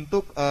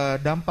untuk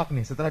dampak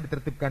nih setelah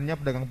ditertibkannya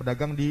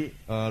pedagang-pedagang di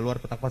luar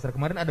petak pasar.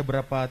 Kemarin ada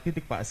berapa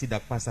titik Pak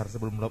sidak pasar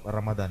sebelum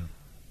Ramadan?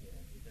 Ya,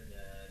 kita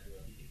ada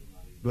 2 titik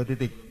kemarin. 2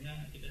 titik.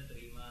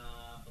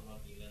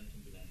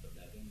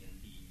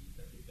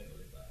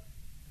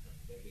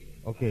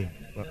 Oke.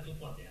 Kita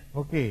support ya.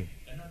 Oke.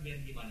 Karena biar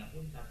gimana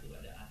pun satu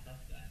ada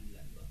asas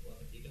keadilan bahwa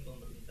ketika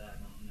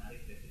pemerintah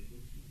menarik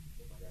retribusi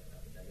kepada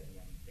para pedagang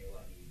yang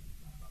sewa di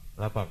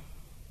lapak,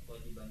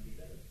 kewajiban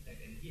kita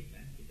take and give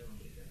kan, kita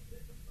memberikan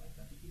tempat,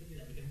 tapi kita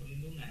tidak berikan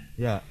perlindungan.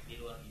 Ya. Di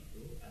luar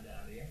itu ada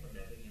area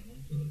pedagang yang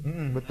muncul.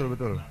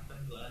 Betul.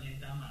 Jualan yang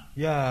sama.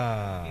 Ya.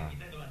 Oke,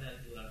 kita kalau ada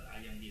jual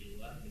ayam di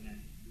luar dengan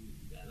di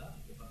dalam,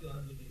 pasti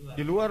orang di luar.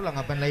 Di luar lah,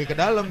 ngapain lagi ke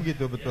dalam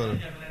gitu, betul.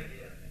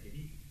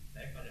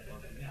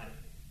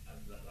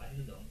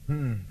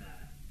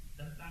 Nah,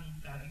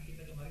 tentang sekarang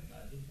kita kemarin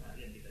kasus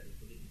harian kita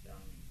diskusi tentang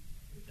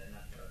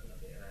rencana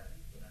peraturan daerah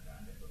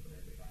penataan dan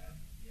pemberian PKM.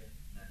 Ya.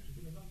 Nah, di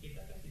situ memang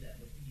kita kan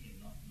tidak mesti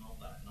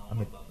nobar.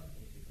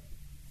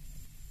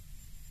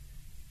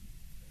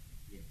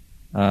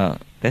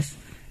 Tes.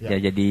 Ya,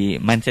 jadi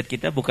mindset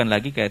kita bukan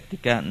lagi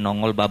ketika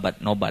nongol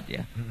nobat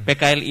ya.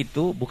 PKL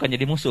itu bukan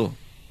jadi musuh.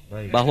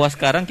 Baik. Bahwa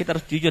sekarang kita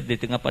harus jujur di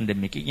tengah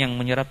pandemi yang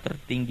menyerap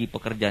tertinggi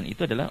pekerjaan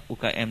itu adalah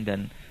UKM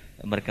dan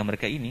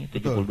mereka ini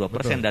 72%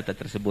 data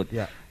tersebut.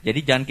 Ya.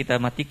 Jadi jangan kita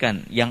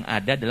matikan. Yang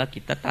ada adalah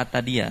kita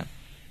tata dia.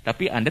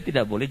 Tapi Anda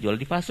tidak boleh jual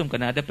di Fasum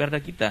karena ada perda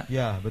kita.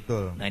 Ya,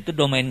 betul. Nah, itu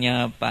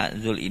domainnya Pak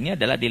Zul ini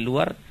adalah di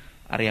luar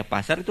area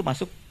pasar, itu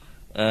masuk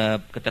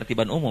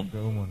ketertiban umum.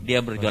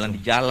 Dia berjualan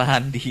di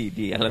jalan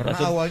di alat karena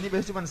Fasum. Awalnya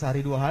biasanya cuma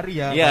sehari 2 hari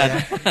ya.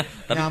 Iya.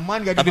 Nyaman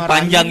gak tapi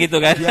panjang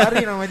gitu kan.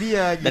 Biarin sama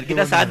dia gitu. Dan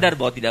kita sadar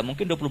bahwa tidak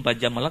mungkin 24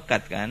 jam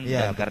melekat kan.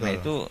 Ya, dan karena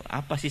itu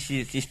apa sih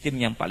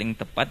sistem yang paling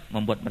tepat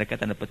membuat mereka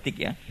tanda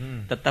petik ya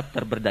tetap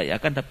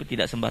terberdayakan tapi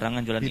tidak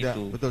sembarangan jualan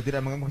itu. Betul,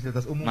 tidak mengganggu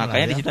fasilitas umum.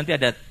 Makanya di ya. situ nanti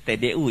ada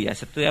TDU ya.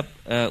 Setiap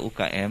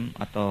UKM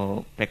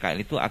atau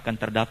PKL itu akan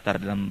terdaftar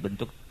dalam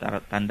bentuk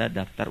tanda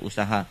daftar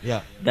usaha.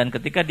 Ya. Dan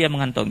ketika dia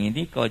mengantongi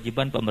ini,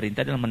 kewajiban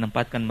pemerintah adalah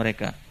menempatkan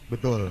mereka.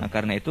 Betul. Nah,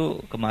 karena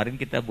itu kemarin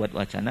kita buat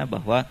wacana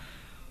bahwa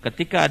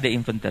ketika ada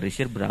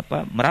inventarisir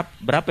berapa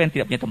yang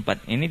tidak punya tempat,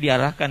 ini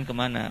diarahkan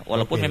kemana.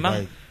 Walaupun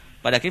memang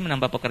pada akhirnya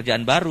menambah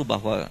pekerjaan baru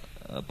bahwa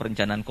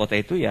perencanaan kota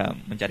itu ya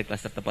mencari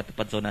klaster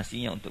tempat-tempat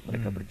zonasinya untuk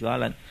mereka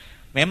berjualan.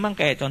 Memang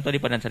kayak contoh di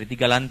Pandansari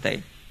 3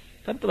 lantai.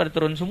 Kan itu pada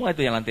turun semua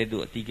itu yang lantai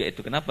 2, 3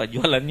 itu. Kenapa?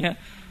 Jualannya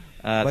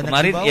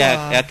kemarin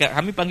ya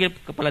kami panggil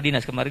kepala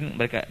dinas kemarin,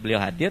 beliau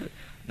hadir.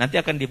 Nanti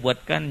akan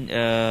dibuatkan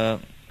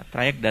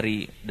trayek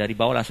dari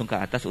bawah langsung ke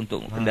atas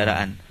untuk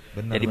kendaraan.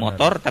 Jadi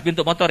motor, tapi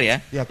untuk motor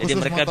ya. Jadi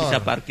mereka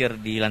bisa parkir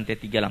di lantai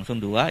 3 langsung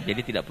 2,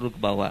 jadi tidak perlu ke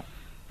bawah.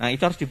 Nah,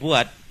 itu harus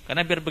dibuat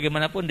karena biar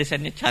bagaimanapun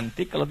desainnya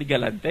cantik kalau 3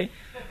 lantai.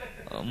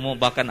 Mau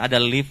bahkan ada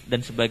lift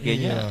dan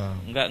sebagainya.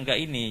 Enggak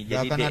ini.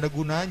 Jadi akan ada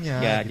gunanya.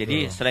 Ya, gitu. jadi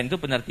selain itu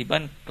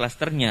penertiban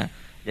klasternya.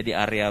 Jadi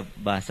area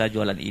bahasa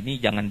jualan ini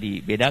jangan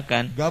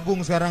dibedakan.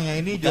 Gabung sekarang ya,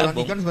 ini jualan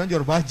ikan sebenarnya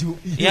jual baju.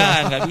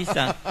 Ya, nggak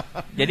bisa.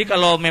 Jadi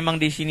kalau memang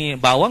di sini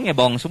bawang ya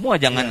bawang semua,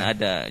 jangan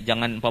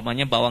jangan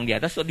umpamanya bawang di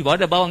atas, di bawah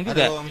ada bawang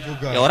juga. Ada bawang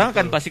juga. Ya orang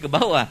kan pasti ke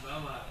bawah.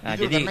 Nah,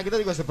 jadi karena kita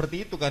juga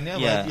seperti itu kan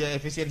ya,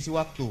 efisiensi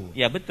waktu.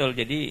 Ya betul.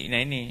 Jadi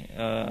ini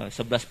 11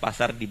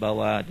 pasar di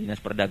bawah Dinas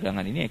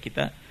Perdagangan ini ya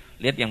kita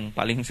lihat yang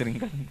paling sering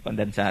kan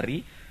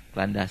Pandansari,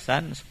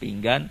 Landasan,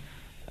 Sepinggan.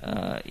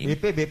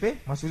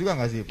 BP masuk juga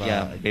nggak sih Pak?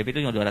 Ya, BP itu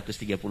cuma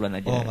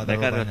 230-an aja.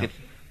 Mereka relatif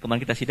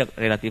kemarin kita sidak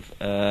relatif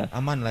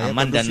aman lah ya,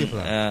 aman dan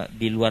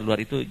di luar-luar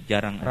itu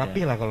jarang.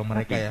 Rapi lah kalau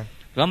mereka ya.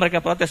 Kalau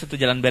mereka protes satu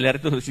jalan Beler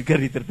itu juga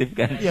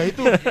ditertibkan. Iya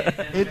itu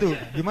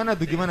gimana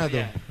tuh?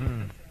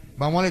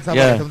 Bang Maulid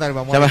sebentar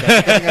Bang Maulid.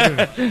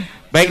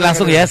 Baik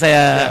langsung ya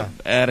saya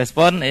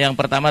respon. Yang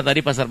pertama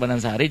tadi Pasar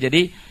Pandansari.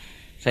 Jadi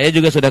saya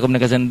juga sudah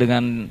komunikasi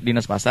dengan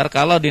Dinas Pasar.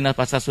 Kalau Dinas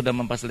Pasar sudah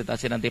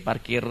memfasilitasi nanti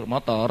parkir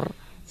motor,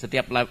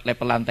 setiap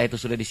level lantai itu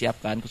sudah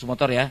disiapkan khusus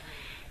motor ya.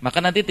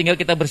 Maka nanti tinggal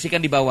kita bersihkan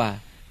di bawah.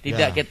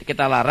 Tidak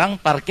kita larang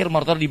parkir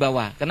motor di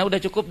bawah. Karena udah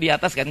cukup di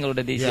atas kan kalau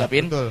udah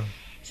disiapin. Betul.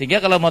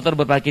 Sehingga kalau motor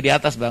berparkir di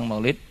atas Bang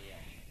Maulid,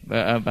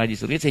 Pak Haji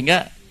Suri,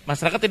 sehingga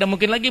masyarakat tidak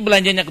mungkin lagi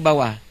belanjanya ke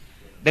bawah.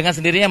 Dengan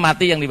sendirinya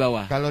mati yang di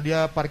bawah. Kalau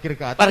dia parkir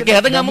ke atas,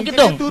 nggak mungkin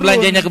dong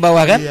belanjanya ke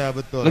bawah kan? Iya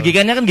betul.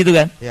 Logikanya kan gitu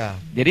kan? Ya.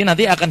 Jadi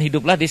nanti akan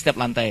hiduplah di setiap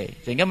lantai,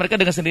 sehingga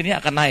mereka dengan sendirinya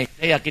akan naik.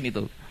 Saya yakin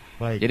itu.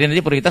 Baik. Jadi nanti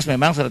prioritas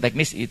memang secara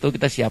teknis itu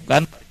kita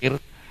siapkan parkir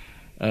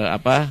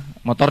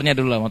motornya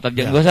dulu lah. Motor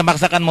jangan usah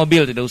maksakan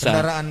mobil, tidak usah.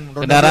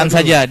 Kendaraan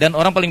saja. Dan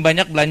orang paling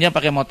banyak belanja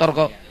pakai motor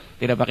kok,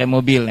 tidak pakai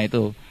mobil. Nah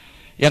itu.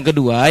 Yang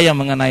kedua yang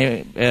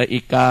mengenai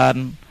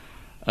ikan,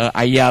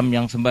 ayam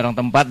yang sembarang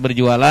tempat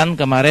berjualan,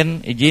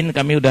 kemarin izin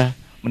kami udah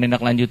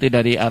menindaklanjuti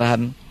dari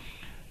arahan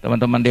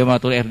teman-teman Dewan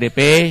atau RDP,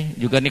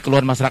 juga nih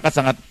keluhan masyarakat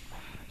sangat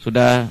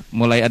sudah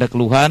mulai ada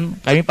keluhan.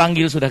 Kami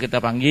kita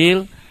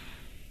panggil,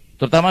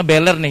 terutama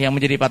beler nih yang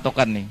menjadi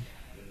patokan nih.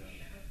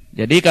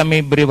 Jadi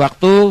kami beri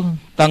waktu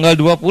tanggal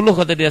 20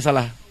 kalau tidak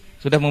salah,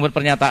 sudah membuat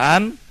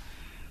pernyataan,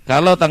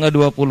 kalau tanggal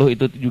 20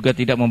 itu juga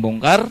tidak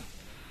membongkar,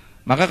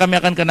 maka kami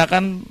akan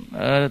kenakan,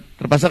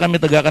 terpaksa kami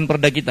tegakkan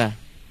perda kita,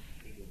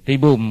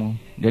 Tibum.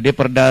 Jadi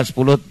perda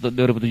 10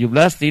 2017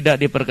 tidak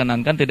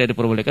diperkenankan, tidak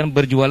diperbolehkan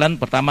berjualan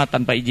pertama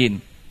tanpa izin.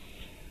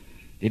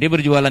 Jadi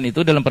berjualan itu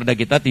dalam perda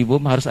kita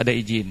Tibum harus ada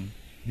izin.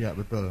 Ya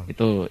betul.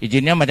 Itu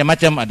izinnya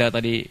macam-macam, ada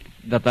tadi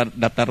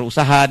daftar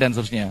usaha dan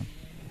seterusnya.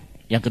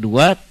 Yang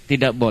kedua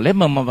tidak boleh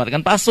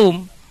memanfaatkan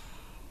pasum.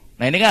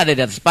 Nah ini kan ada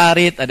di atas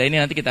parit, ada ini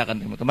nanti kita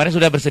akan kemarin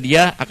sudah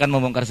bersedia akan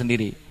membongkar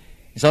sendiri.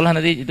 Insya Allah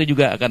nanti itu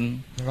juga akan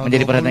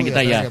menjadi perhatian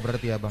kita ya.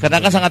 Karena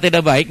kan sangat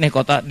tidak baik nih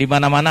kota di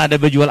mana-mana ada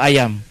berjual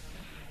ayam.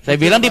 Saya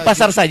bilang di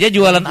pasar saja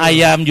jualan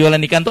ayam, jualan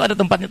ikan tuh ada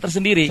tempatnya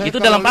tersendiri.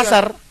 Itu dalam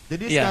pasar.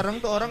 Jadi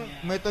sekarang tuh orang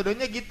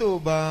metodenya gitu,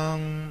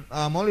 Bang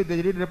Maulid.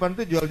 Jadi di depan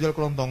tuh jual-jual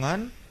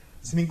kelontongan.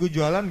 Seminggu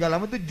jualan, gak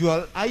lama tuh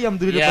jual ayam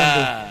tuh di depan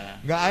tuh.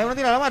 Gak ayam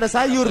nanti lama ada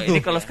sayur tuh.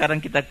 Ini kalau sekarang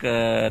kita ke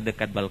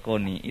dekat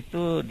balkoni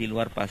itu di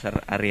luar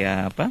pasar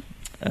area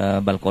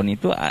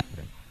balkoni itu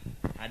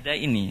ada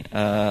ini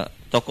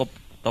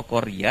toko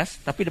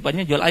rias tapi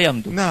depannya jual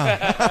ayam tuh. Nah,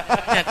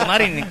 ya,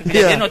 kemarin nih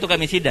kejadian waktu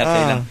kami sidak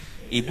saya bilang,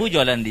 ibu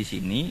jualan di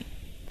sini,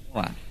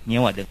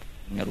 nyewa deh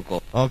punya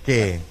ruko.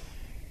 Oke.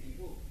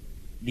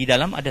 Di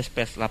dalam ada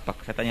space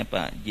lapak. Saya tanya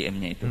Pak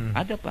GM-nya itu,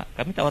 ada Pak.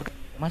 Kami tawarkan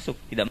masuk,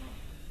 tidak.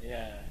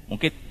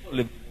 Mungkin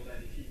lebih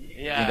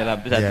di dalam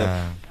satu.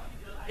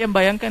 Yang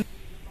bayangkan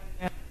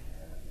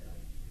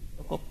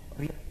toko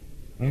rias.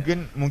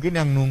 Mungkin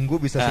yang nunggu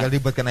bisa sekali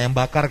dibuatkan ayam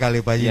bakar kali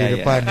Pak di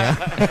depan ya.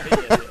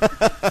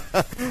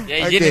 Ya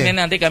izin ini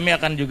nanti kami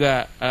akan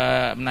juga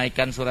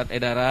menaikkan surat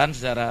edaran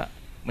secara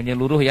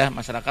menyeluruh ya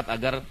masyarakat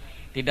agar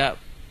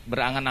tidak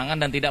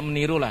berangan-angan dan tidak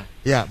meniru lah.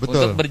 Ya, betul.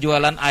 Untuk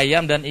berjualan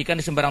ayam dan ikan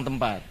di sembarang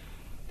tempat.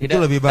 Itu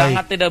lebih baik.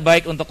 Sangat tidak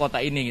baik untuk kota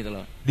ini gitu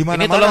loh.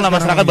 Ini tolonglah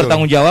masyarakat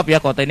bertanggung jawab ya,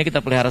 kota ini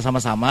kita pelihara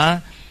sama-sama.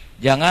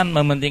 Jangan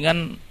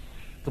mementingkan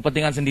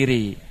kepentingan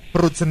sendiri.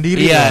 Perut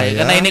sendiri ya.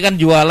 Ya. Karena ini kan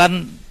jualan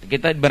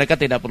mereka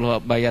tidak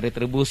perlu bayar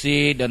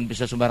retribusi dan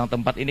bisa sembarang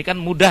tempat. Ini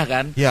kan mudah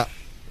kan? Ya.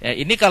 Ya,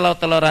 ini kalau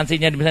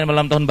toleransinya misalnya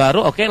malam tahun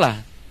baru, oke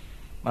lah.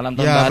 Malam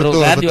tahun baru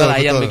kan jual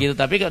ayam begitu,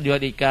 tapi kalau jual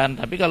ikan,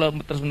 tapi kalau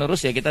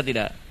terus-menerus ya kita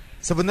tidak.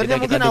 Sebenarnya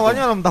mungkin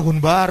awalnya malam tahun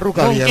baru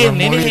kali mungkin, ya.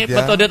 Mungkin ini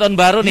metode tahun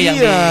baru nih yang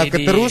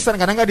keterusan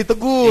karena nggak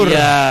ditegur.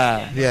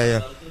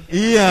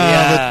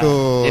 Iya,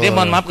 betul. Jadi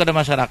mohon maaf kepada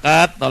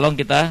masyarakat, tolong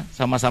kita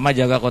sama-sama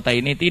jaga kota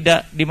ini,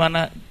 tidak di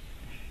mana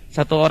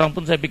satu orang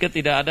pun saya pikir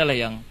tidak ada lah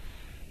yang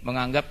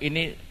menganggap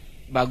ini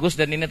bagus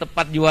dan ini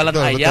tepat jualan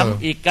ayam,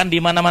 ikan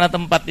di mana-mana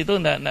tempat itu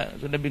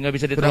sudah nggak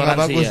bisa ditoleransi.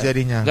 Nggak bagus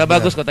jadinya. Nggak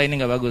bagus kota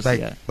ini nggak bagus.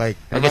 Baik.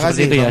 Terima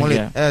kasih Bang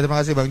Maulid. Terima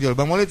kasih Bang Jul.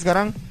 Bang Maulid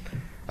sekarang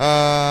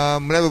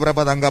melihat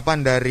beberapa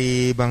tanggapan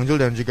dari Bang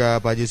Jul dan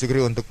juga Pak Haji Sukri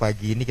untuk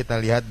pagi ini, kita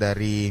lihat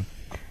dari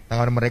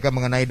tanggapan mereka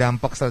mengenai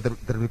dampak setelah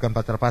tertibkan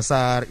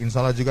pasar.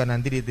 Insya Allah juga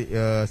nanti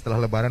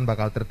setelah Lebaran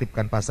bakal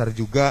tertibkan pasar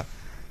juga.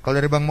 Kalau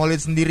dari Bang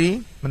Maulid sendiri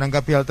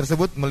menanggapi hal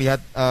tersebut,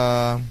 melihat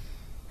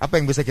apa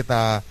yang bisa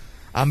kita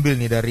ambil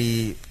nih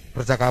dari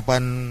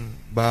percakapan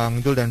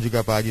Bang Jul dan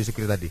juga Pak Haji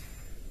Sukri tadi?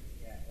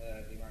 Ya,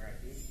 terima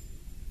kasih.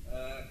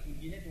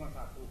 Kuncinya cuma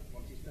satu,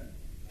 konsisten.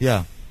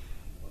 Ya.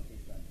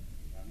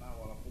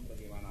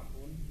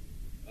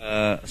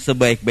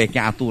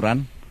 Sebaik-baiknya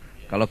aturan,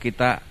 kalau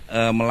kita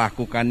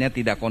melakukannya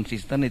tidak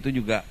konsisten itu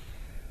juga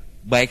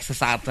baik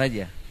sesaat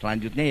saja.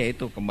 Selanjutnya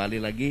yaitu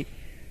kembali lagi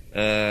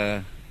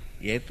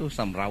yaitu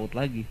samraut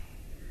lagi.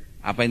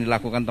 Apa yang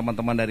dilakukan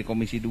teman-teman dari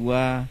Komisi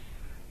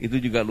 2 itu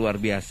juga luar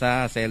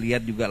biasa. Saya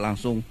lihat juga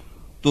langsung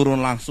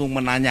turun langsung,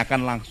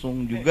 menanyakan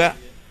langsung, juga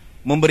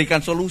memberikan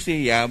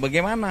solusi. Ya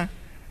bagaimana?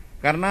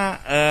 Karena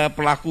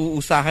pelaku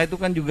usaha itu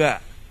kan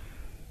juga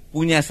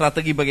punya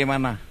strategi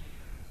bagaimana.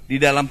 Di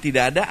dalam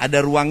tidak ada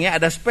ruangnya,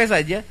 ada space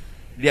aja.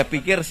 Dia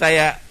pikir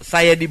saya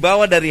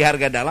dibawa dari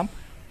harga dalam,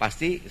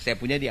 pasti saya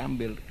punya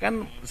diambil.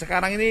 Kan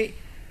sekarang ini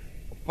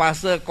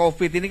fase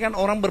Covid ini kan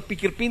orang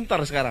berpikir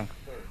pintar sekarang.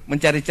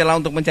 Mencari celah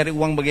untuk mencari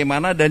uang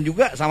bagaimana, dan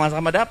juga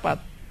sama-sama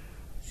dapat.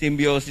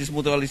 Simbiosis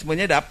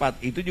mutualismenya dapat.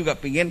 Itu juga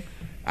pingin,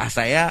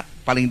 saya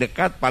paling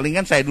dekat,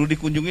 palingan saya dulu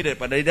dikunjungi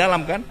daripada di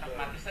dalam kan.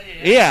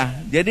 Iya,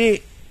 jadi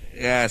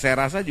ya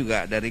saya rasa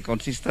juga dari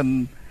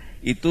konsisten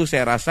itu,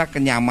 saya rasa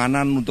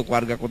kenyamanan untuk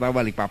warga Kota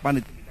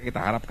Balikpapan itu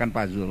kita harapkan,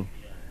 Pak Zul.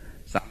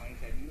 Sama yang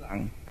saya bilang,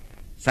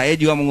 saya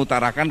juga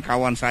mengutarakan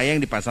kawan saya yang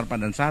di Pasar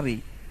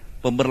Pandansari,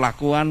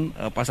 pemberlakuan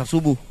pasar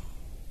subuh.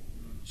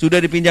 Sudah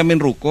dipinjamin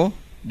ruko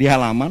di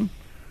halaman,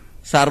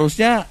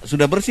 seharusnya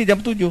sudah bersih jam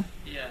 7.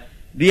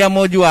 Dia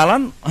mau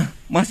jualan,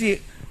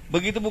 masih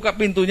begitu buka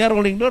pintunya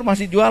rolling door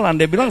masih jualan.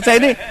 Dia bilang, saya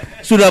ini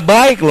sudah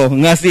baik loh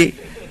ngasih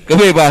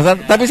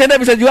kebebasan, tapi saya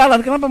tidak bisa jualan.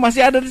 Kenapa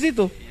masih ada di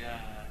situ?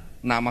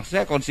 Nah,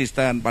 maksudnya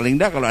konsisten. Paling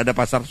tidak kalau ada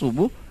pasar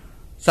subuh,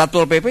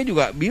 Satpol PP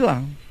juga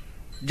bilang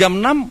jam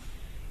 6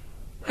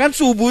 kan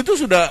subuh itu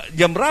sudah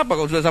jam berapa?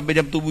 Kalau sudah sampai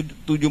jam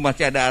 7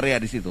 masih ada area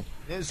di situ.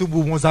 Ya,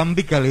 subuh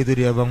Mozambik kali itu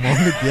dia Bang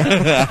Maulid ya.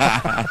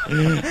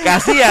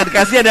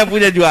 kasihan yang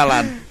punya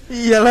jualan.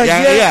 Iyalah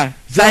iya.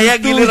 Saya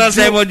giliran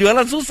saya mau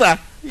jualan susah.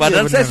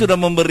 Padahal saya sudah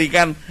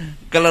memberikan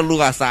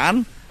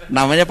keleluasaan,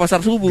 namanya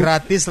pasar subuh.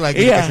 Gratis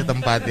lagi dikasih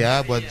tempat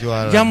ya buat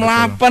jualan. Jam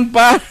 8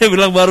 Pak, dia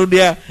bilang baru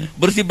dia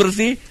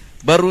bersih-bersih,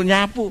 baru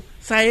nyapu.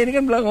 Saya ini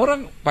kan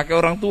bilang pakai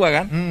orang tua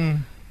kan.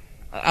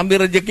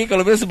 Ambil rezeki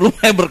kalau bisa sebelum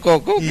saya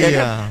berkokok ya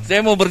kan. Saya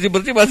mau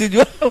bersih-bersih masih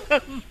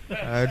jualan.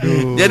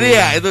 Aduh. Jadi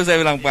ya itu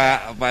saya bilang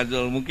Pak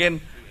Zul,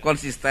 mungkin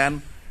konsisten,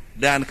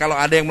 dan kalau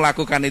ada yang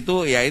melakukan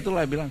itu ya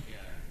itulah bilang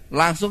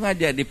langsung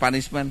aja di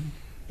punishment.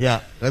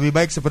 Ya, lebih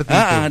baik seperti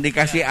itu.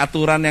 Dikasih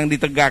aturan yang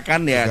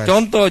ditegakkan ya.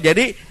 Contoh,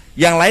 jadi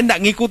yang lain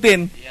tidak ngikutin.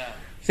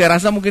 Saya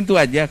rasa mungkin itu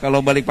aja.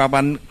 Kalau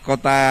Balikpapan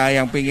kota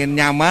yang pengen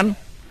nyaman,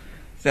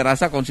 saya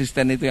rasa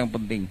konsisten itu yang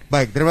penting.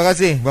 Baik, terima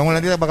kasih. Bang Mul,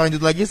 nanti kita bakal lanjut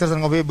lagi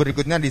Serasan Ngopi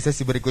berikutnya di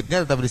sesi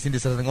berikutnya. Tetap di sini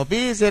di Serasan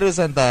Ngopi,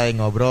 serius santai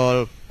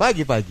ngobrol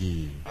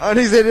pagi-pagi.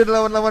 Onyx Radio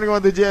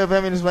 88,7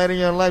 FM Inspiring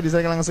Your Life,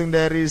 disajikan langsung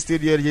dari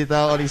studio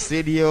digital Onyx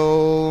Radio,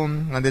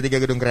 nanti 3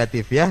 gedung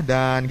kreatif ya.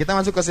 Dan kita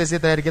masuk ke sesi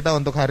terakhir kita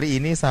untuk hari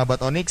ini,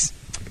 sahabat Onyx.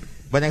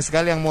 Banyak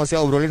sekali yang mau saya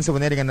obrolin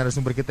sebenarnya dengan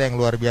narasumber kita yang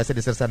luar biasa di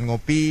Serasan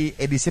Ngopi.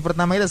 Edisi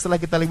pertama itu setelah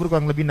kita libur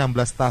kurang lebih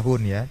 16 tahun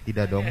ya.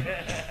 Tidak dong.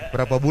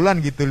 Berapa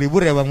bulan gitu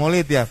libur ya Bang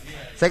Maulid ya.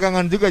 Saya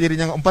kangen juga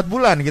jadinya 4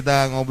 bulan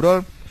kita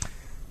ngobrol.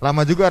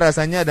 Lama juga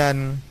rasanya,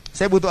 dan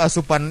saya butuh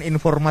asupan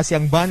informasi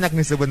yang banyak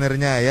nih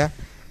sebenarnya ya.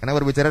 Karena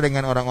berbicara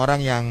dengan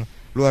orang-orang yang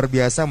luar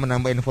biasa,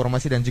 menambah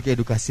informasi dan juga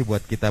edukasi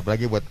buat kita.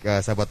 Apalagi buat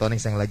sahabat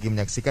Onyx yang lagi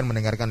menyaksikan,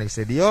 mendengarkan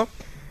Onyx Radio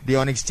di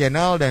Onyx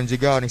Channel dan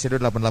juga Onyx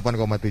Radio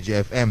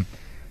 88,7 FM.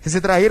 Sesi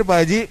terakhir Pak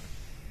Haji,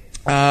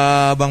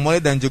 Bang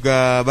Maulid dan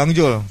juga Bang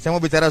Jul, saya mau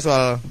bicara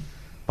soal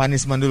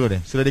punishment dulu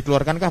deh. Sudah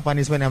dikeluarkankah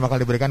punishment yang bakal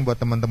diberikan buat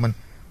teman-teman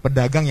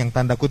pedagang yang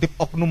tanda kutip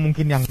oknum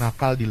mungkin yang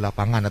nakal di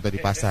lapangan atau di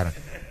pasar?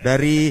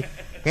 Dari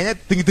kayaknya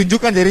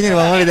tunjukkan jarinya nih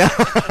Bang Maulid ya.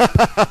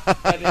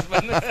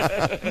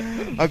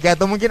 Oke,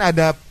 atau mungkin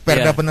ada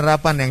perda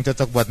penerapan yang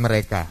cocok buat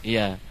mereka.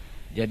 Iya.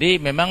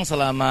 Jadi memang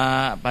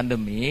selama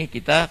pandemi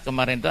kita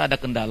kemarin itu ada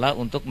kendala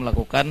untuk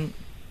melakukan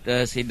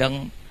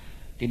sidang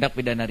tindak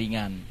pidana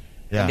ringan.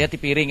 Ya. Dia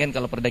tipiring kan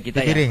kalau perda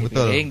kita tipiring, ya,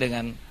 tipiring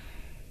dengan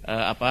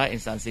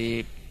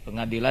instansi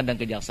pengadilan dan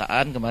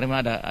kejaksaan. Kemarin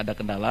ada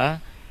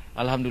kendala.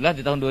 Alhamdulillah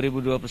di tahun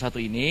 2021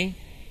 ini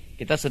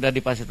kita sudah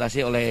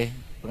difasilitasi oleh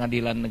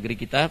pengadilan negeri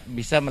kita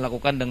bisa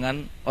melakukan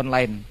dengan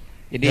online.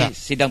 Jadi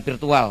sidang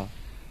virtual.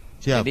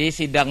 Siap. Jadi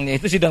sidangnya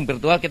itu sidang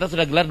virtual kita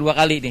sudah gelar 2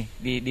 kali nih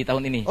di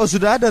tahun ini. Oh,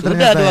 sudah ada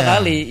ternyata. Sudah 2 ya?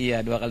 kali. Iya,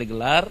 2 kali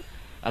gelar.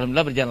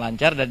 Alhamdulillah berjalan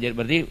lancar, dan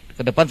berarti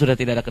ke depan sudah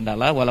tidak ada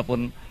kendala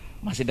walaupun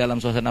masih dalam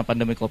suasana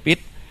pandemi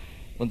Covid.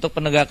 Untuk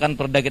penegakan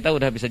perda kita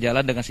udah bisa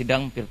jalan dengan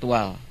sidang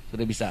virtual,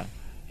 sudah bisa.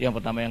 Yang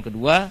pertama, yang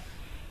kedua,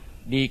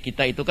 di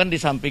kita itu kan di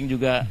samping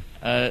juga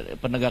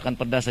penegakan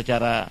perda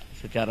secara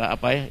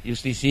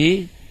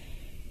justisi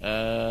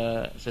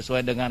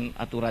sesuai dengan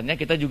aturannya,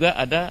 kita juga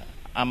ada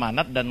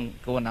amanat dan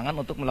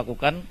kewenangan untuk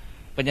melakukan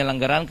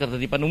penyelenggaraan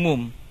ketertiban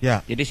umum.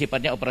 Ya. Jadi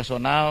sifatnya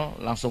operasional,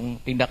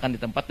 langsung tindakan di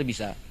tempat itu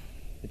bisa.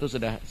 Itu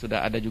sudah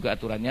ada juga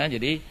aturannya.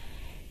 Jadi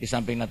di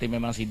samping nanti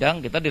memang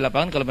sidang, kita di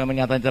lapangan kalau memang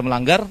nyata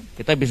melanggar,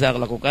 kita bisa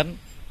lakukan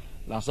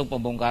langsung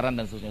pembongkaran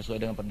dan sesuai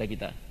dengan perda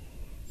kita.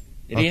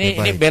 Jadi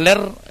ini beler,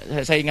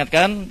 saya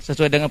ingatkan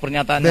sesuai dengan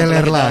pernyataan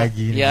beler kita,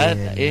 lagi. Ya,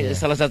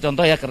 salah satu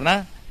contoh ya,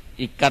 karena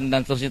ikan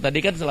dan seterusnya tadi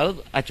kan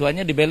selalu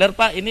acuannya di beler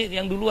Pak, ini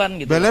yang duluan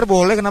gitu. Beler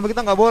boleh, kenapa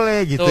kita nggak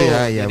boleh gitu.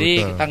 Ya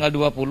Jadi betul. Tanggal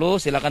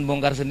 20 silakan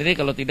bongkar sendiri,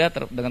 kalau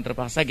tidak dengan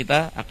terpaksa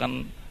kita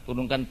akan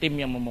turunkan tim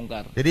yang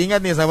membongkar. Jadi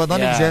ingat nih sahabat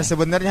Onyx ya,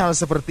 sebenarnya hal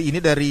seperti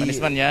ini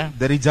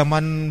dari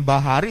zaman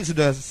Bahari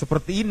sudah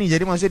seperti ini.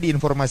 Jadi maksudnya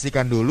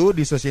diinformasikan dulu,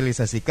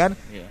 disosialisasikan.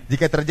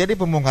 Jika terjadi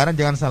pembongkaran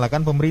jangan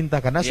salahkan pemerintah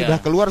karena sudah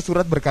keluar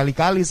surat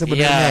berkali-kali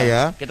sebenarnya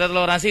ya. Kita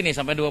toleransi nih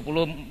sampai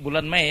 20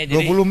 bulan Mei ya.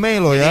 20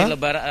 Mei loh ya. Jadi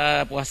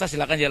puasa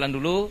silakan jalan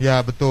dulu. Ya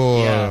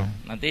betul. Ya,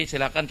 nanti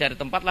silakan cari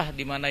tempat lah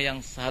di mana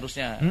yang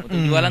seharusnya. Untuk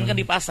jualan kan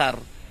di pasar.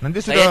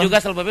 Nanti Saya juga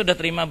sebelumnya udah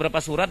terima beberapa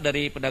surat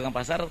dari pedagang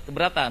pasar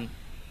keberatan.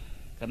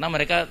 Karena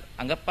mereka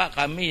anggap Pak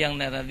kami yang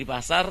di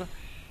pasar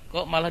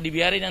kok malah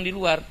dibiarin yang di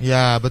luar.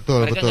 Ya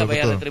betul. Mereka nggak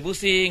bayar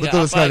retribusi, nggak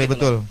betul apa sekali, gitu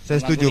betul. loh. Saya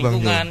setuju Bang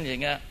Jo.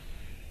 Sehingga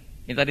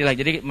ini tadi lah.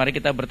 Jadi mari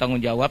kita bertanggung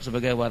jawab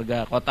sebagai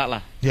warga kota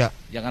lah. Ya.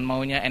 Jangan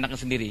maunya enaknya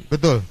sendiri.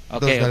 Betul.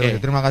 Oke.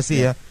 Terima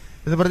kasih ya.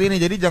 Seperti ini,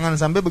 jadi jangan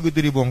sampai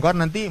begitu dibongkar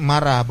nanti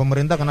marah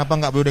pemerintah kenapa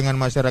nggak perlu dengan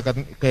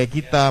masyarakat kayak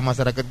kita,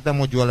 masyarakat kita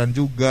mau jualan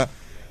juga.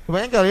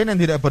 Sebenarnya kalian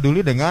yang tidak peduli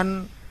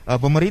dengan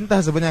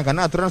pemerintah sebenarnya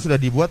karena aturan sudah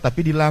dibuat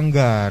tapi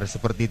dilanggar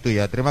seperti itu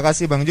ya. Terima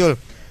kasih Bang Jul.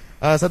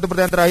 Satu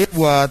pertanyaan terakhir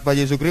buat Pak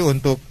Haji Sukri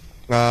untuk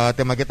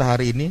tema kita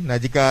hari ini. Nah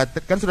jika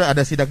kan sudah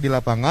ada sidak di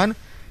lapangan,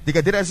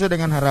 jika tidak sesuai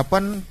dengan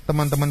harapan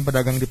teman-teman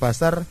pedagang di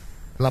pasar,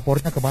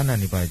 lapornya kemana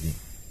nih Pak Haji?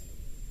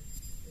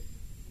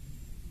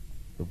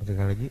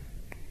 Sekali lagi.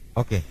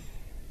 Oke.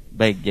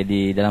 Baik,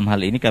 jadi dalam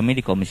hal ini kami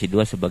di Komisi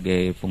 2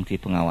 sebagai fungsi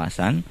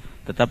pengawasan,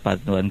 tetap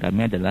patuhan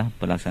kami adalah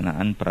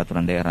pelaksanaan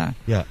peraturan daerah.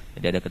 Ya.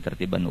 Jadi ada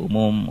ketertiban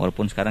umum,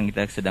 walaupun sekarang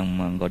kita sedang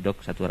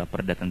menggodok satu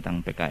raperda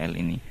tentang PKL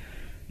ini.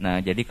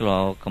 Nah, jadi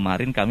kalau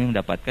kemarin kami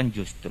mendapatkan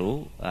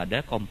justru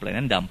ada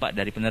komplainan dampak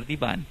dari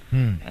penertiban.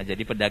 Nah,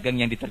 jadi pedagang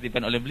yang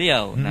ditertibkan oleh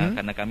beliau. Nah,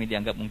 karena kami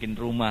dianggap mungkin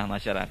rumah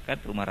masyarakat,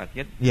 rumah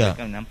rakyat,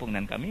 mereka menampung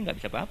dan kami nggak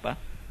bisa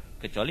apa-apa.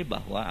 Kecuali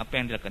bahwa apa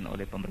yang dilakukan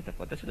oleh pemerintah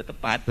kota sudah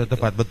tepat. Sudah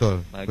tepat,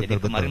 betul.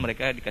 Jadi kemarin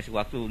mereka dikasih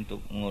waktu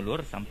untuk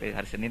mengulur sampai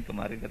hari Senin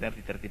kemarin katanya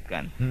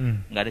ditertibkan.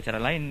 Nggak ada cara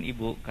lain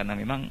Ibu, karena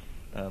memang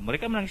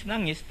mereka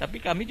menangis-nangis,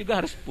 tapi kami juga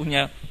harus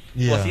punya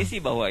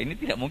posisi bahwa ini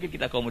tidak mungkin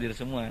kita akomodir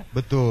semua.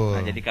 Betul.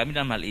 Nah, jadi kami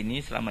dalam hal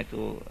ini selama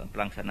itu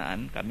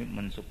pelaksanaan kami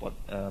mensupport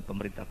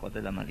pemerintah kota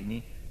dalam hal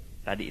ini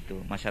tadi itu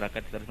masyarakat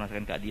kita harus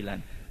merasakan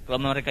keadilan. Kalau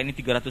mereka ini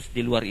 300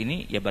 di luar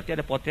ini, ya berarti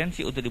ada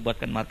potensi untuk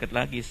dibuatkan market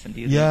lagi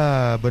sendiri.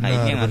 Ya, benar. Nah,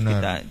 ini yang harus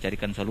kita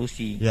carikan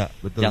solusi. Ya,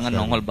 betul. Jangan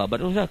nongol babat,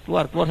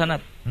 keluar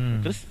sana.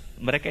 Terus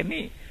mereka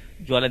ini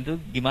jualan itu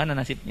gimana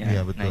nasibnya?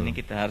 Ya, betul. Nah, ini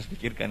kita harus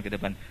pikirkan ke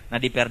depan. Nah,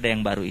 di Perda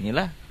yang baru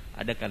inilah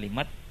ada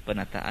kalimat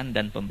penataan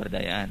dan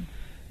pemberdayaan.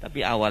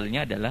 Tapi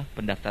awalnya adalah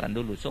pendaftaran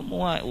dulu.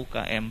 Semua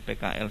UKM,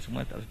 PKL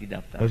semua harus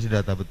didaftar. Harus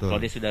didata, betul. Kalau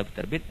dia sudah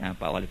terbit, nah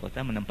Pak Wali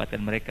Kota menempatkan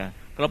mereka.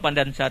 Kalau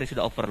Pandansari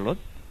sudah overload,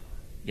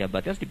 ya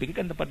berarti harus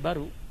dipikirkan tempat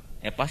baru.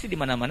 Ya pasti di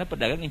mana-mana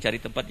pedagang yang cari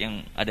tempat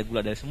yang ada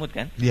gula dari semut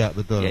kan? Iya,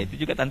 betul. Ya itu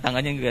juga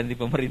tantangannya yang ganti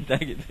pemerintah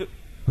gitu.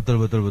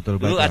 Betul.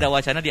 Dulu ada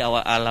wacana di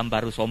awal Alam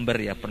Baru Somber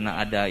ya, pernah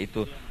ada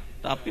itu.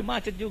 Tapi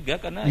macet juga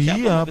karena siapa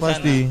iya, mau kesana?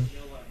 pasti.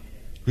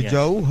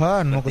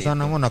 Kejauhan mau ke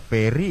sana mau naik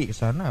feri ke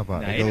sana Pak.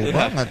 Nah, jauh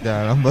banget ya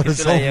Alam Baru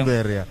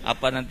Somber ya.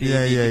 Apa nanti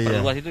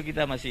diperluas itu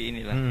kita masih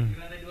inilah.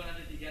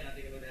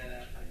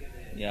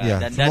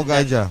 Ya,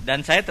 semoga aja. Dan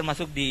saya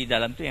termasuk di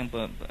dalam itu yang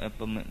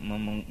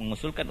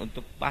mengusulkan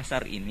untuk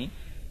pasar ini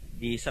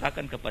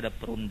diserahkan kepada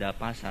Perumda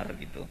Pasar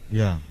gitu.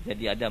 Ya.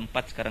 Jadi ada 4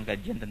 sekarang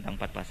kajian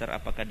tentang 4 pasar,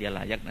 apakah dia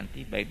layak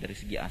nanti baik dari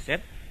segi aset,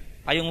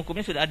 payung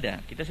hukumnya sudah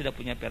ada. Kita sudah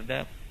punya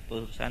Perda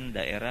Perusahaan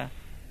Daerah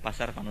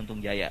Pasar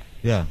Panuntung Jaya.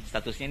 Ya.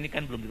 Statusnya ini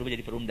kan belum dirubah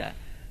jadi Perumda.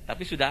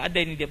 Tapi sudah ada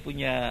ini dia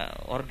punya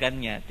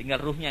organnya, tinggal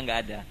ruhnya nggak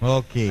ada.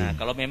 Oke. Nah,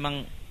 kalau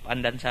memang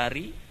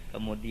Pandansari,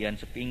 kemudian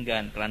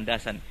Sepinggan,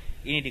 Kelandasan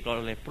ini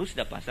dikelola oleh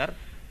Prusda Pasar,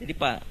 jadi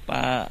Pak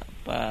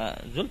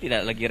Zul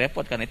tidak lagi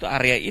repot karena itu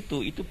area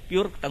itu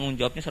pure tanggung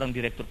jawabnya seorang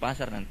direktur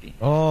pasar nanti.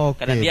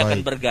 Karena dia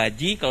akan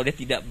bergaji, kalau dia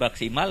tidak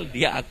maksimal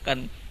dia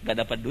akan nggak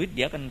dapat duit,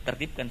 dia akan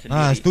tertibkan sendiri.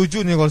 Nah,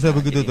 setuju nih kalau saya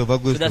begitu tuh,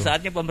 bagus. Sudah tuh.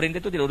 saatnya pemerintah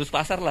itu tidak urus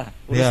pasar lah,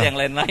 urus yang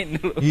lain-lain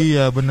dulu.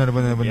 Iya, benar.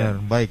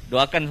 Baik.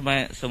 Doakan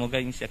semoga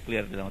ini bisa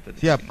clear dalam waktu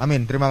itu. Siap,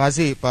 amin. Terima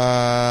kasih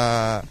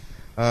Pak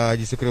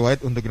Haji Sukri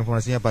Wahid untuk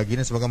informasinya pagi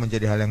ini, semoga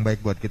menjadi hal yang baik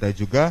buat kita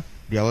juga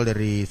di awal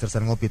dari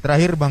Sersan Ngopi.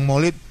 Terakhir Bang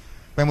Maulid,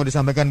 apa yang mau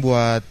disampaikan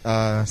buat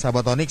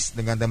sahabat Onyx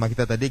dengan tema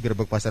kita tadi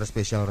Gerebeg Pasar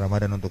Spesial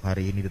Ramadhan untuk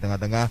hari ini di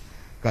tengah-tengah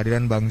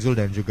kehadiran Bang Zul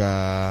dan juga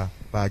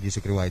Pak Haji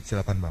Sukri Wahid.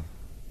 Silakan Bang.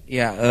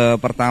 Ya,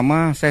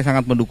 pertama saya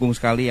sangat mendukung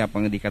sekali apa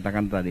yang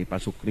dikatakan tadi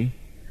Pak Sukri.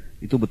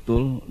 Itu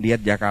betul,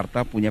 lihat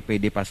Jakarta punya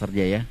PD Pasar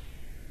Jaya.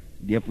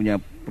 Dia punya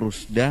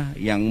Prusda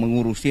yang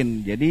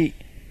mengurusin.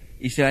 Jadi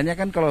istilahnya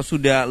kan kalau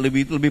sudah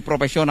lebih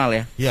profesional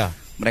ya. Ya.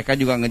 Mereka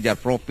juga ngejar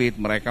profit,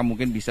 mereka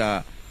mungkin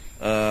bisa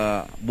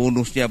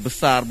bonusnya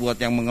besar buat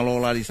yang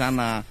mengelola di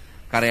sana,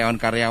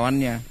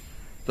 karyawan-karyawannya.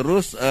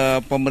 Terus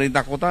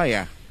pemerintah kota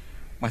ya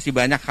masih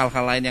banyak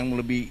hal-hal lain yang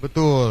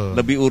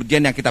lebih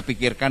urgen yang kita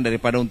pikirkan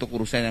daripada untuk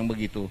urusan yang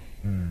begitu.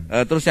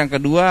 Terus yang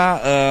kedua,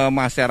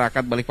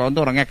 masyarakat Balikpapan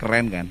itu orangnya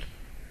keren kan.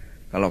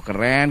 Kalau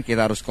keren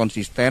kita harus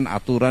konsisten,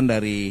 aturan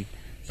dari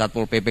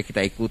Satpol PP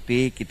kita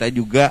ikuti, kita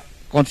juga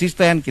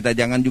konsisten, kita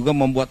jangan juga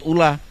membuat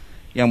ulah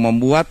yang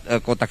membuat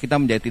kota kita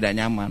menjadi tidak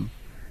nyaman.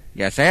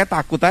 Ya saya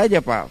takut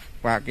aja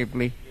Pak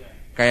Kifli.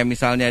 Kayak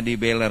misalnya di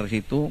Beler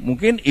situ,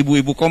 mungkin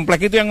ibu-ibu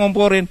komplek itu yang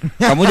ngomporin.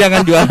 Kamu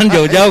jangan jualan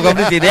jauh-jauh, kamu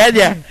di sini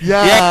aja. Ya.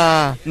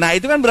 Nah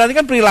itu kan berarti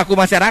kan perilaku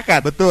masyarakat.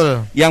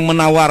 Betul. Yang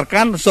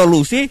menawarkan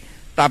solusi,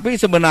 tapi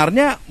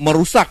sebenarnya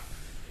merusak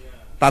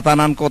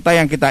tatanan kota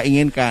yang kita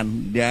inginkan.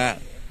 Dia.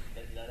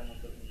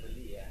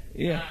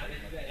 Iya.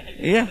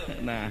 Iya.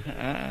 Nah.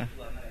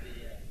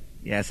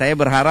 Ya saya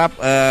berharap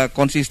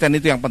konsisten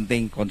itu yang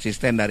penting,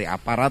 konsisten dari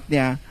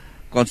aparatnya,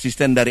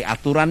 konsisten dari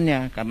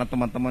aturannya, karena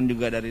teman-teman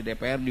juga dari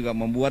DPR juga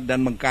membuat dan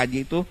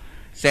mengkaji itu.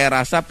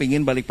 Saya rasa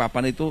pingin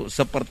Balikpapan itu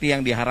seperti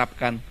yang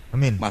diharapkan.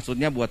 Amin.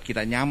 Maksudnya buat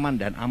kita nyaman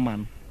dan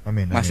aman.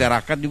 Amin.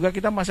 Masyarakat juga,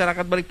 kita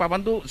masyarakat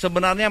Balikpapan tuh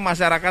sebenarnya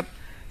masyarakat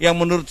yang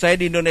menurut saya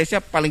di Indonesia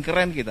paling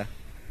keren kita.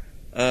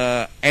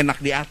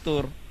 Enak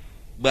diatur,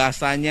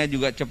 bahasanya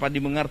juga cepat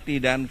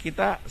dimengerti, dan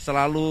kita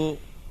selalu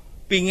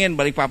pingin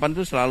Balikpapan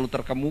itu selalu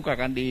terkemuka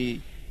kan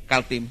di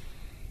Kaltim.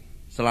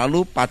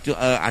 Selalu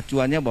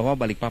acuannya bahwa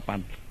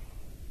Balikpapan.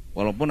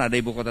 Walaupun ada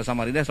ibu kota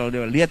Samarinda,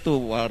 selalu lihat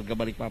tuh warga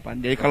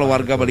Balikpapan. Jadi kalau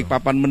warga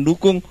Balikpapan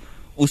mendukung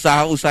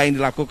usaha-usaha yang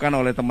dilakukan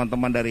oleh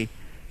teman-teman dari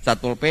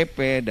Satpol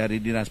PP,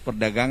 dari Dinas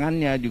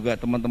Perdagangannya, juga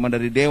teman-teman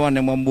dari Dewan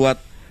yang membuat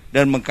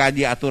dan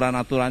mengkaji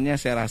aturan-aturannya,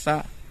 saya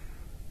rasa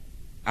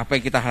apa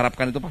yang kita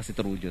harapkan itu pasti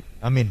terwujud.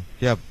 Amin.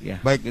 Siap.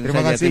 Ya, baik,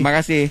 terima kasih. Terima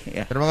kasih.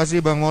 Ya. Terima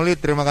kasih Bang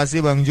Maulid, terima kasih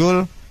Bang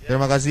Jul.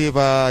 Terima kasih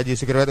Pak Haji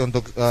Gerebeg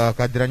untuk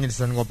kehadirannya di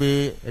Stand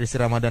Kopi edisi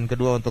Ramadan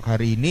kedua untuk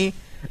hari ini.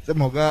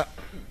 Semoga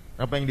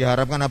apa yang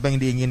diharapkan, apa yang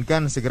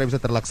diinginkan segera bisa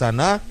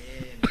terlaksana.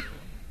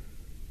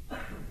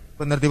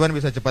 Penertiban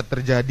bisa cepat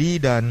terjadi,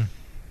 dan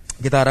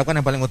kita harapkan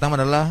yang paling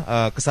utama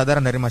adalah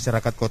kesadaran dari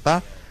masyarakat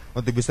kota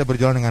untuk bisa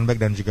berjalan dengan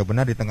baik dan juga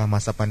benar di tengah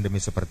masa pandemi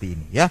seperti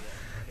ini ya.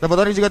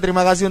 Sahabat Onyx juga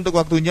terima kasih untuk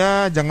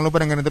waktunya. Jangan lupa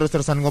dengerin terus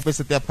Stand Kopi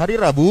setiap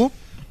hari Rabu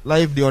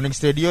live di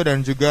Onyx Radio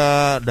dan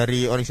juga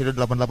dari Onyx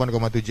Radio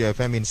 88,7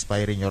 FM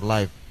Inspiring Your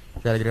Life.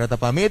 Saya Renata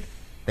pamit.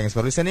 Thanks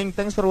for listening,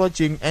 thanks for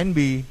watching, and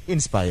be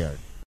inspired.